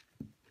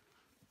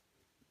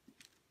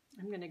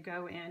 I'm going to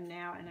go in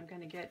now and I'm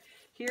going to get,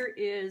 here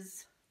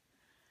is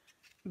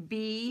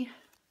B,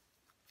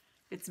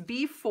 it's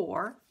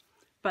B4,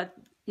 but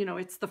you know,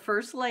 it's the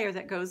first layer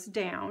that goes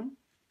down.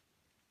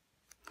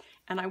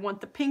 And I want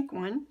the pink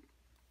one,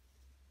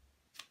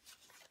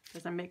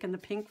 because I'm making the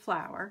pink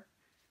flower.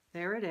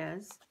 There it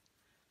is.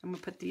 I'm going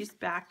to put these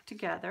back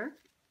together,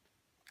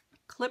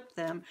 clip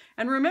them,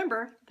 and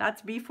remember,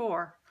 that's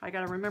B4. I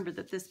got to remember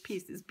that this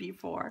piece is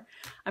B4.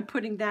 I'm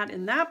putting that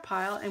in that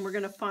pile, and we're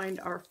going to find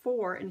our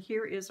 4, and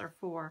here is our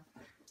 4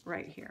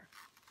 right here.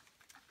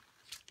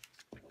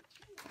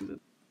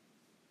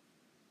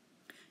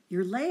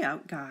 Your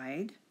layout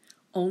guide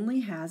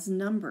only has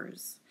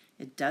numbers.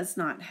 It does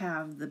not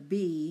have the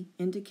B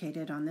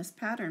indicated on this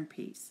pattern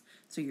piece.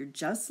 So you're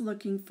just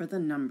looking for the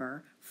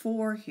number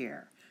 4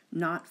 here,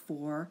 not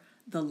for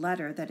the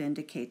letter that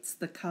indicates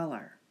the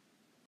color.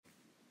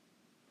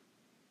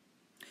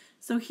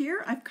 So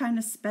here I've kind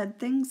of sped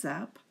things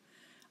up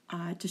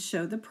to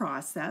show the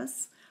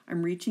process.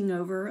 I'm reaching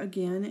over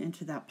again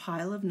into that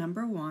pile of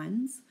number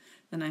 1s.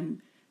 Then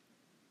I'm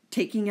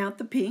taking out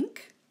the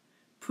pink,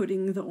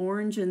 putting the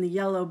orange and the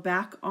yellow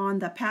back on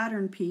the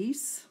pattern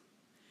piece,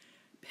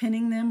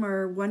 pinning them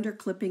or wonder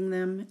clipping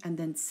them, and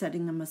then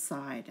setting them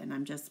aside. And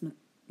I'm just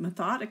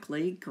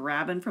methodically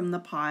grabbing from the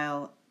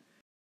pile.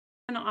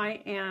 And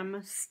I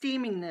am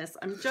steaming this.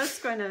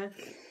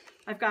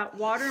 I've got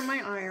water in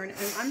my iron,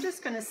 and I'm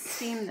just going to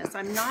steam this.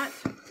 I'm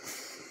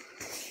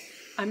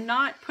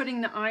not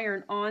putting the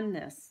iron on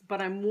this,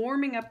 but I'm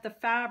warming up the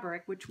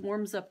fabric, which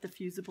warms up the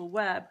fusible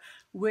web,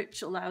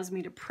 which allows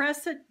me to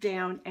press it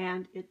down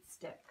and it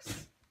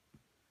sticks.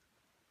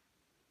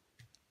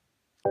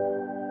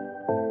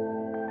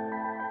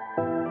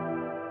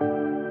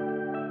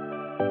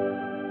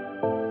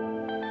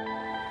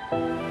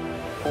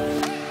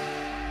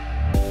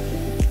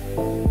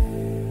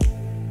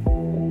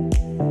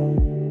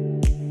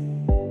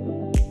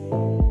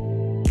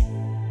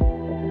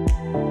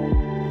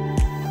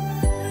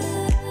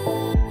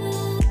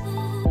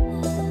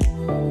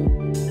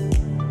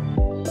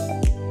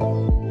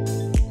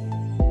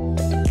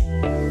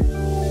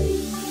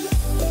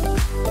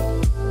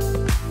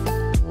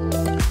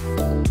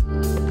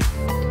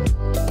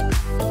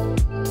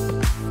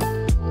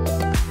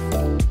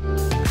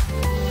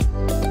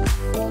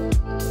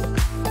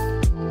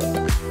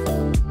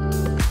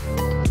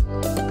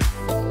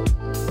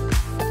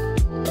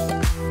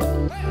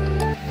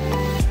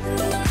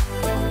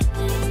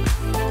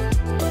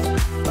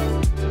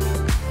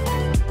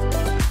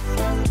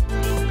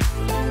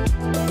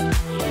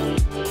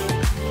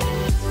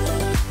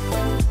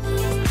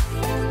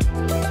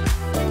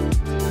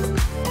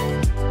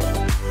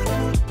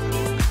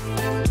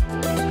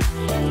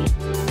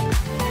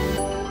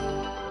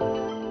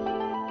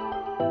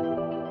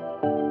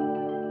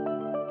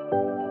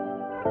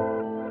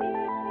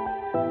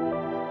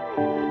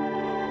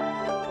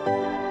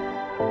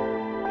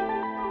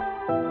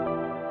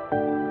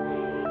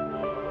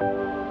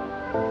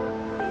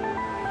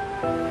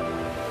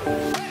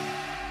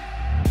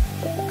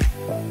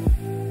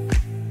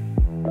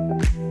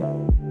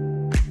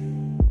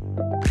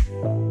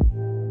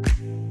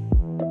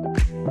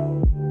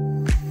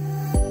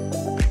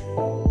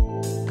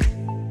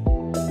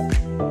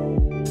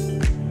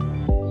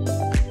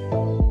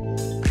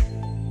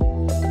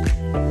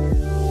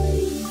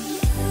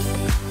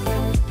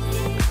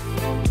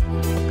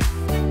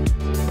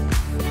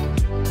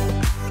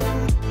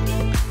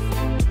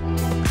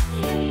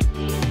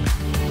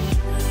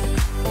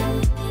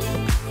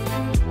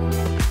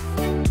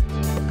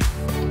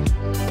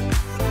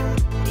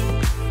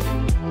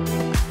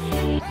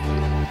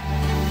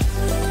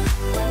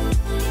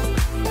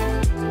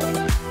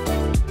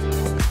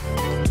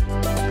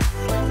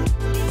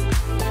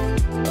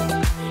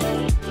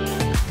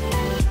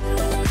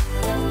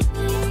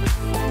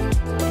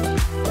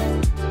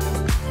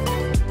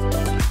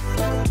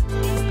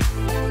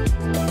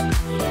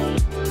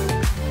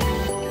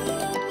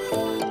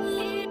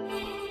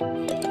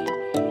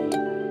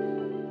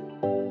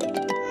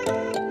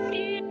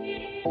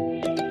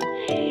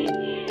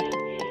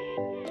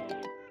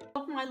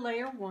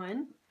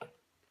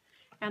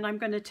 I'm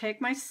going to take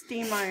my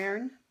steam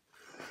iron.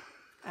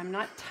 I'm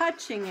not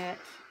touching it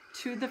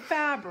to the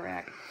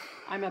fabric.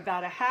 I'm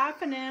about a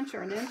half an inch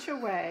or an inch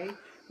away,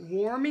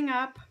 warming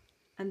up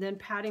and then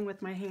patting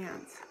with my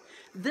hands.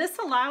 This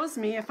allows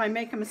me, if I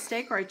make a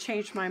mistake or I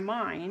change my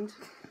mind,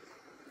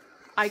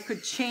 I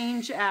could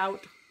change out,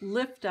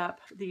 lift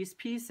up these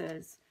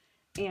pieces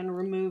and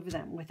remove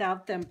them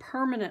without them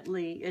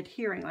permanently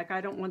adhering. Like, I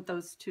don't want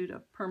those two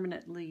to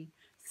permanently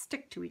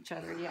stick to each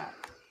other yet.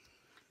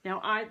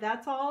 Now,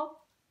 that's all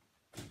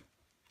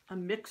a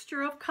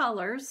mixture of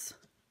colors,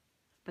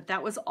 but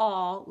that was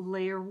all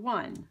layer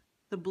 1,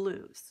 the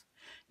blues.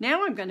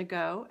 Now I'm going to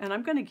go and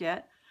I'm going to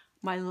get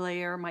my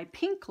layer, my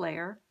pink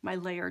layer, my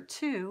layer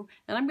 2,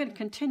 and I'm going to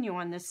continue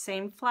on this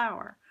same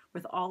flower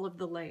with all of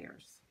the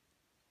layers.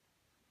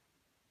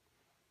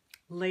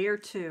 Layer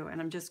 2, and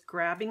I'm just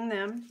grabbing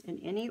them in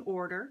any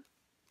order.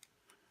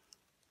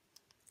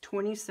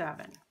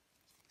 27.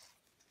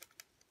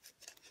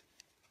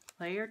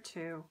 Layer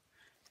 2,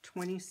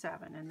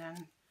 27, and then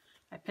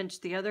I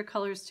pinch the other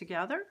colors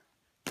together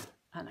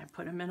and I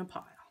put them in a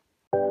pile.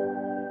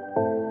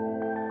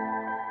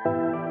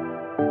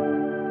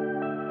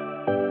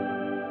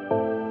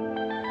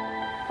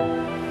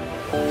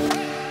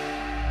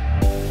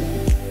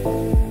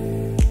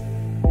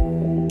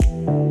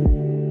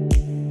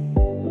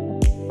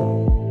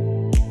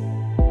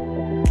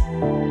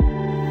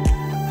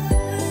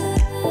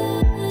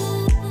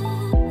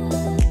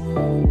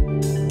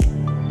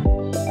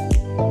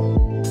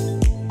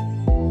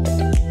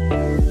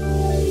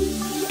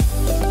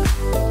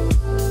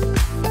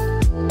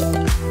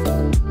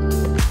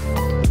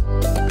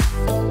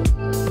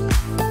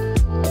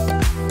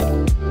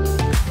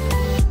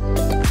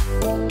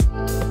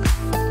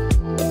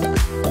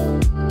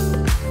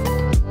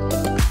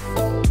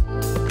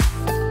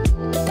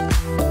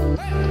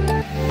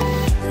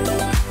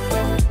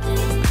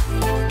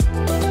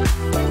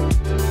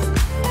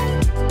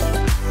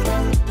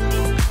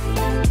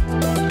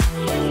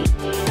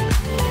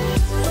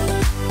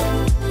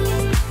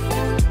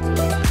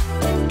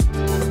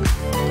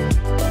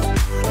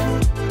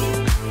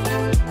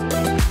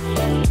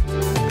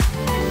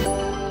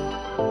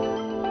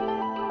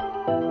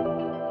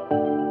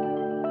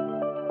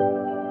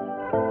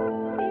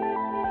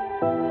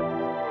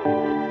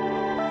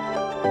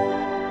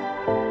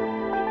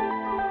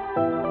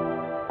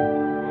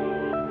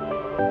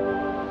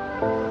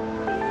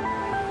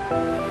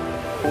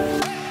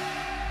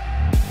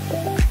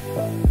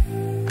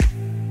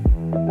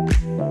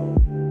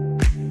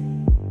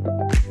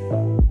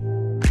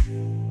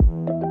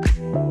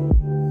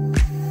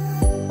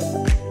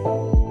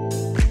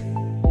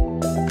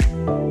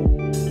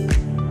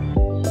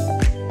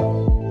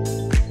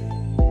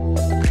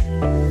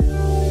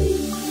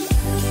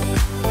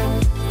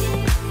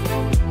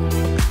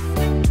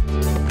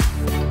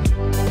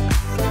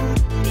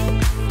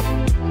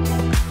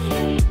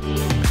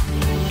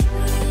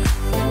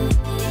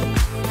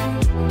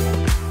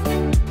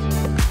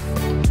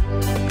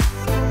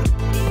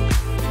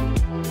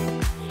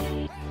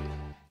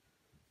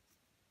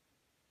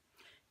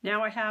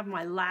 Now I have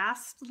my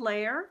last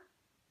layer,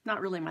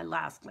 not really my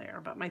last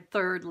layer, but my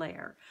third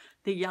layer,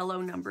 the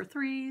yellow number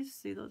 3s.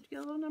 See those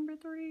yellow number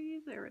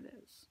 3s? There it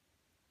is.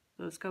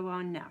 Those go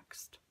on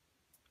next.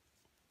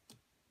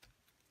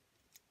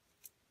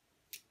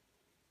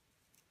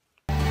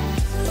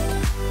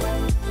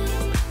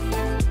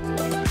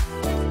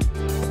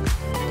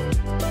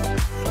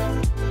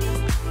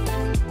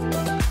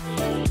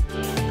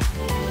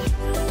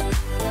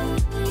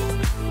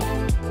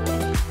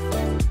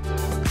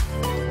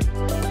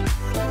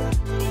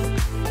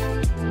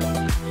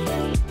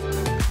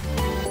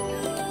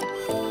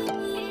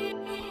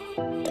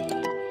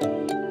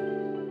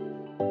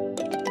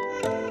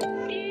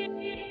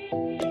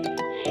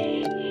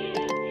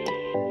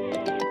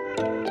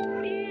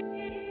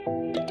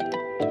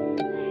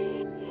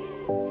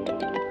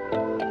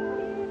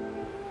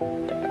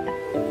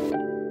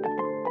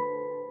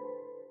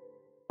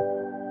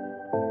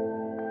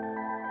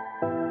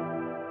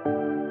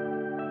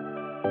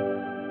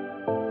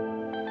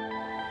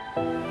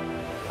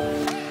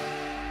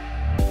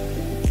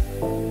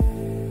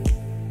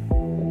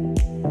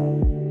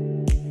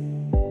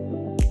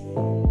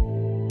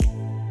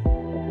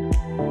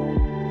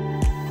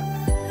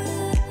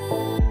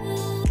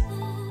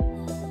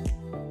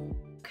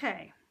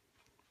 Okay,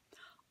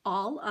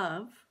 all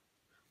of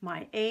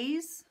my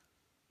A's,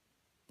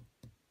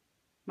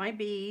 my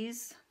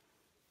B's,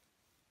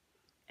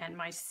 and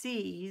my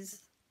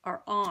C's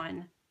are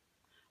on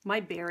my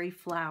berry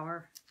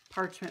flower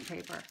parchment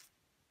paper.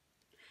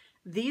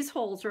 These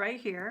holes right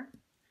here,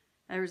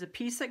 there's a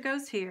piece that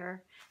goes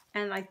here,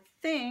 and I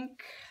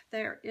think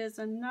there is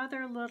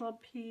another little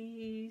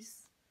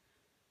piece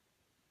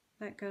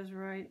that goes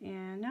right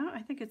in. No,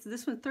 I think it's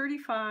this one.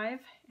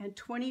 35 and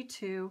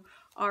 22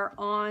 are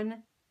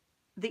on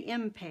the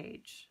M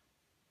page.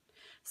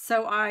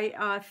 So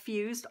I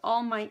fused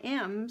all my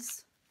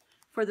M's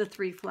for the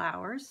 3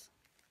 flowers,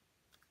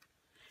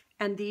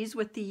 and these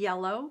with the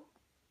yellow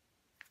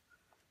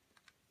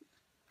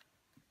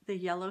the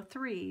yellow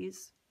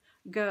 3s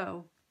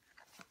go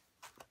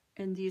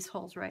in these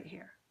holes right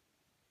here.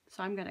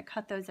 So I'm going to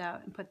cut those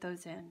out and put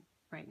those in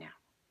right now.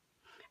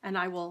 And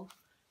I will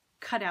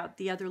cut out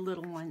the other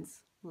little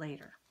ones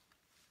later.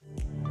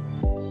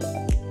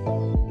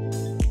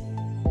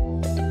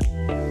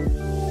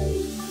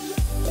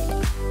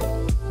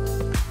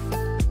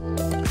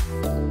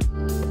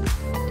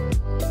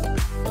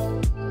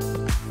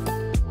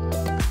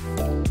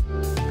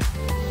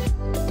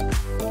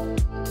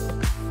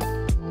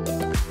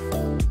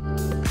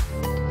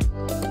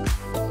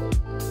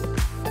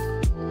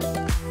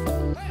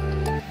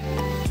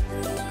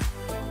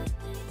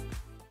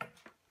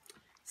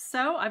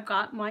 So I've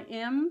got my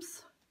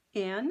M's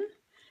in.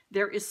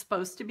 There is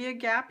supposed to be a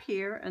gap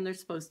here, and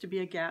there's supposed to be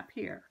a gap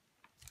here.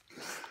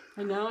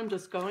 And now I'm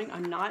just going,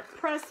 I'm not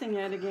pressing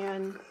it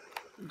again.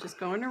 I'm just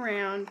going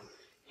around,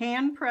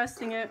 hand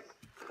pressing it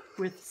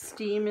with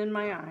steam in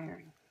my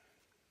iron.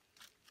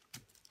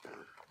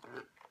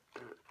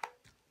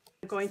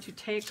 I'm going to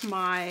take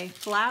my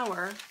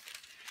flower,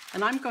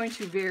 and I'm going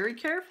to very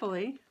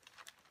carefully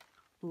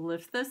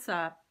lift this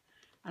up,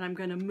 and I'm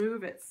going to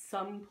move it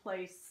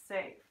someplace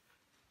safe.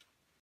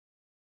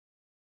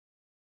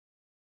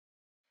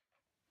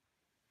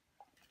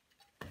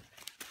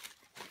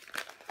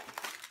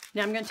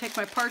 Now I'm going to take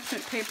my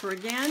parchment paper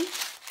again,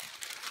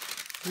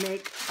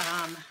 take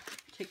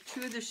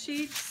 2 of the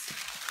sheets,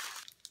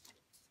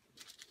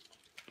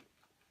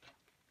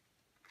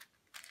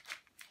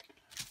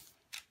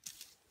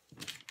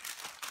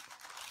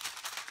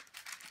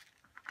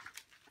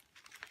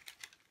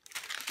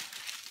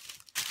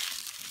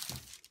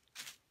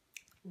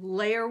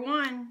 layer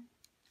 1.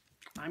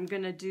 I'm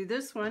going to do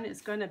this one.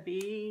 It's going to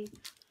be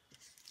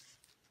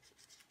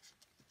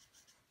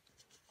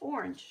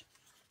orange.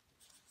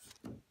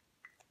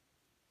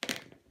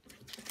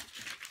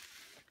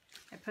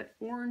 Put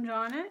orange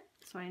on it,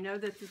 so I know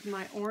that this is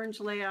my orange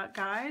layout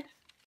guide.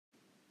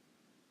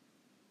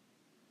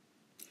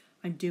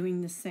 I'm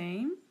doing the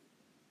same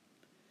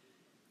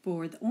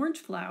for the orange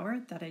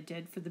flower that I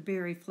did for the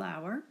berry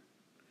flower.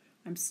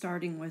 I'm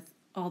starting with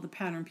all the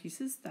pattern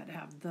pieces that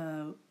have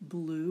the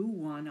blue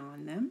one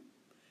on them,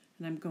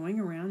 and I'm going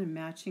around and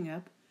matching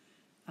up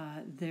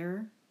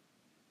their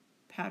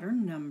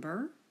pattern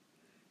number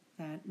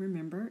that,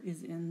 remember,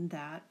 is in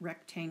that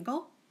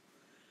rectangle.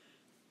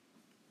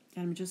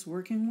 And I'm just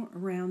working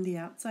around the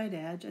outside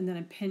edge, and then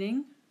I'm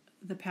pinning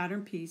the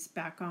pattern piece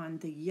back on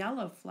the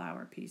yellow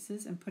flower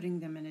pieces and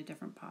putting them in a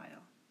different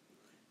pile.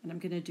 And I'm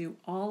going to do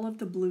all of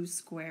the blue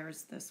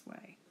squares this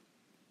way,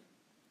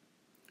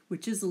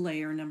 which is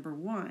layer number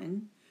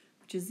 1,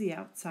 which is the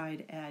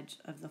outside edge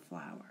of the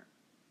flower.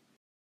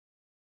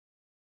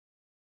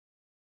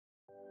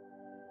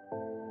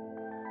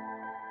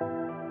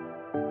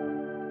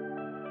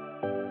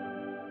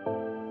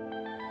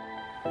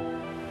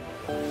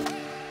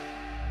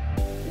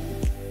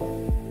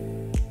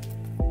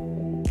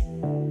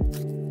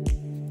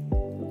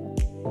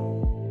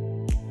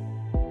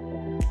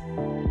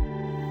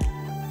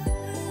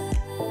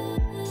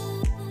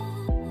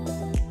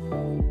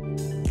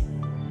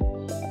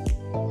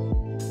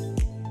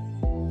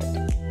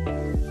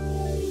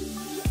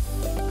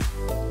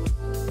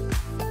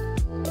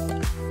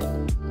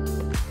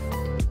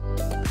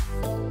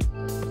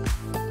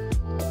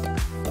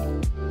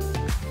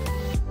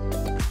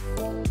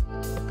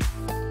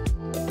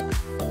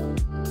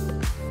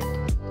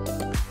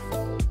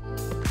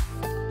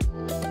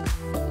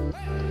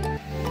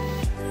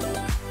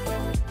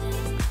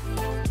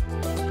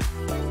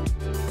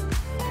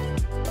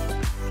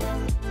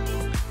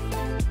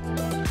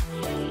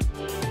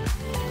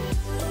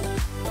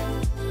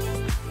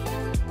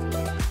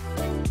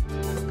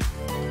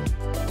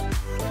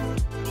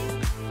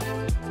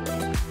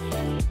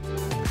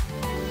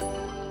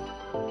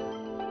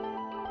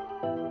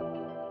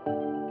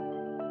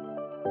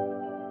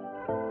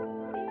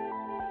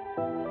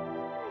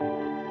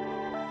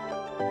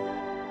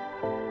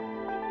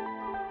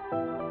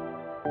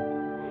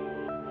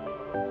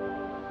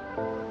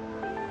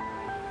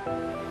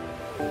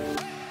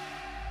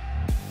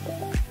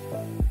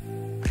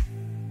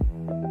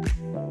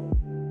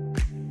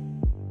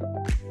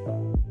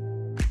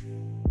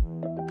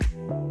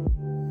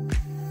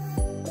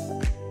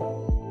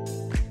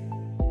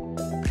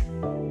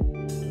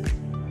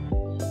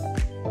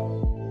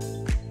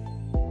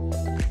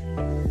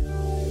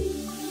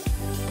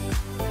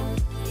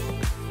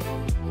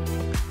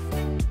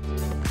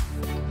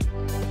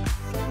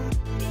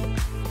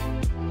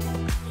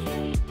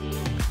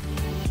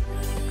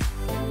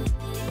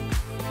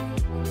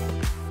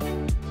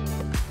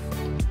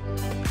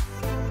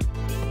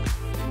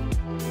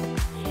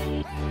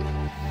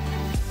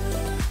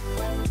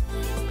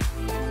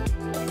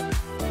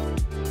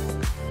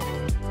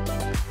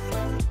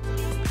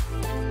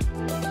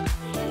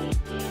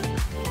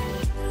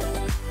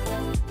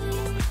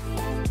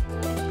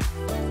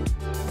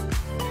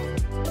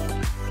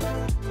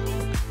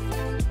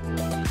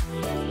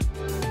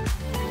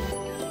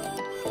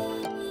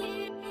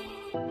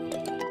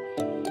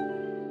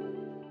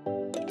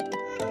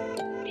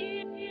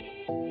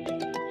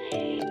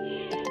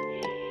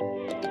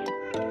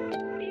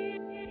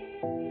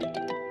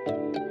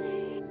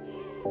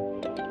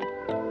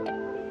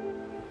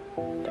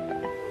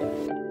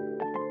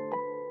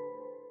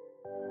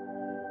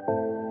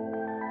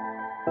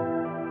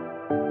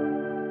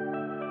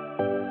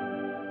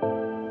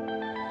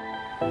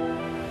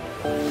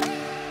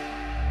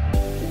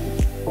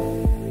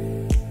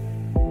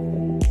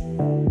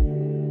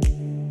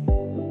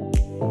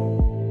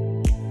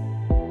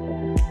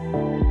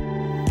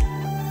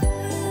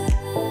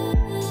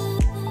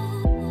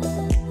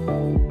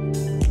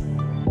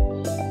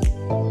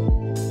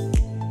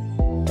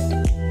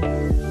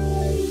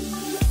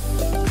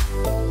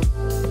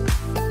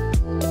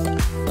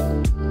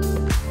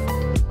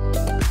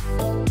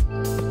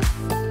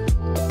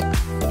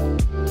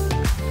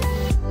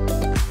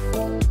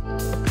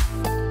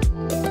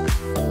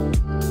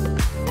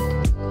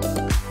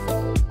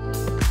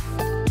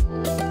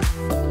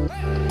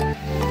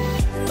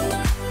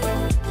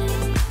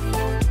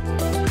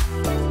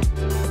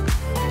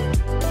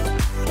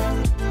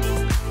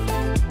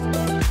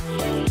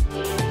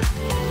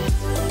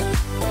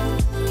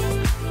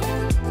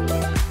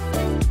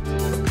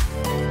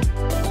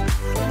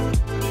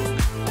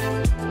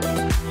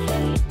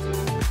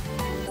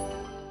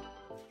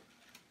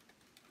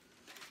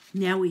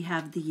 Now we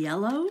have the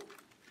yellow,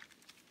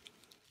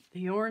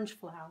 the orange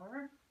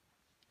flower,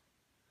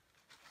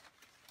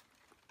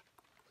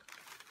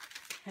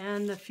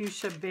 and the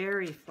fuchsia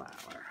berry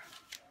flower.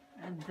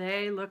 And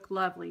they look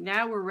lovely.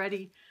 Now we're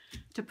ready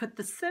to put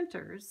the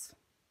centers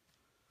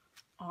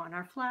on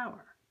our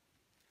flower.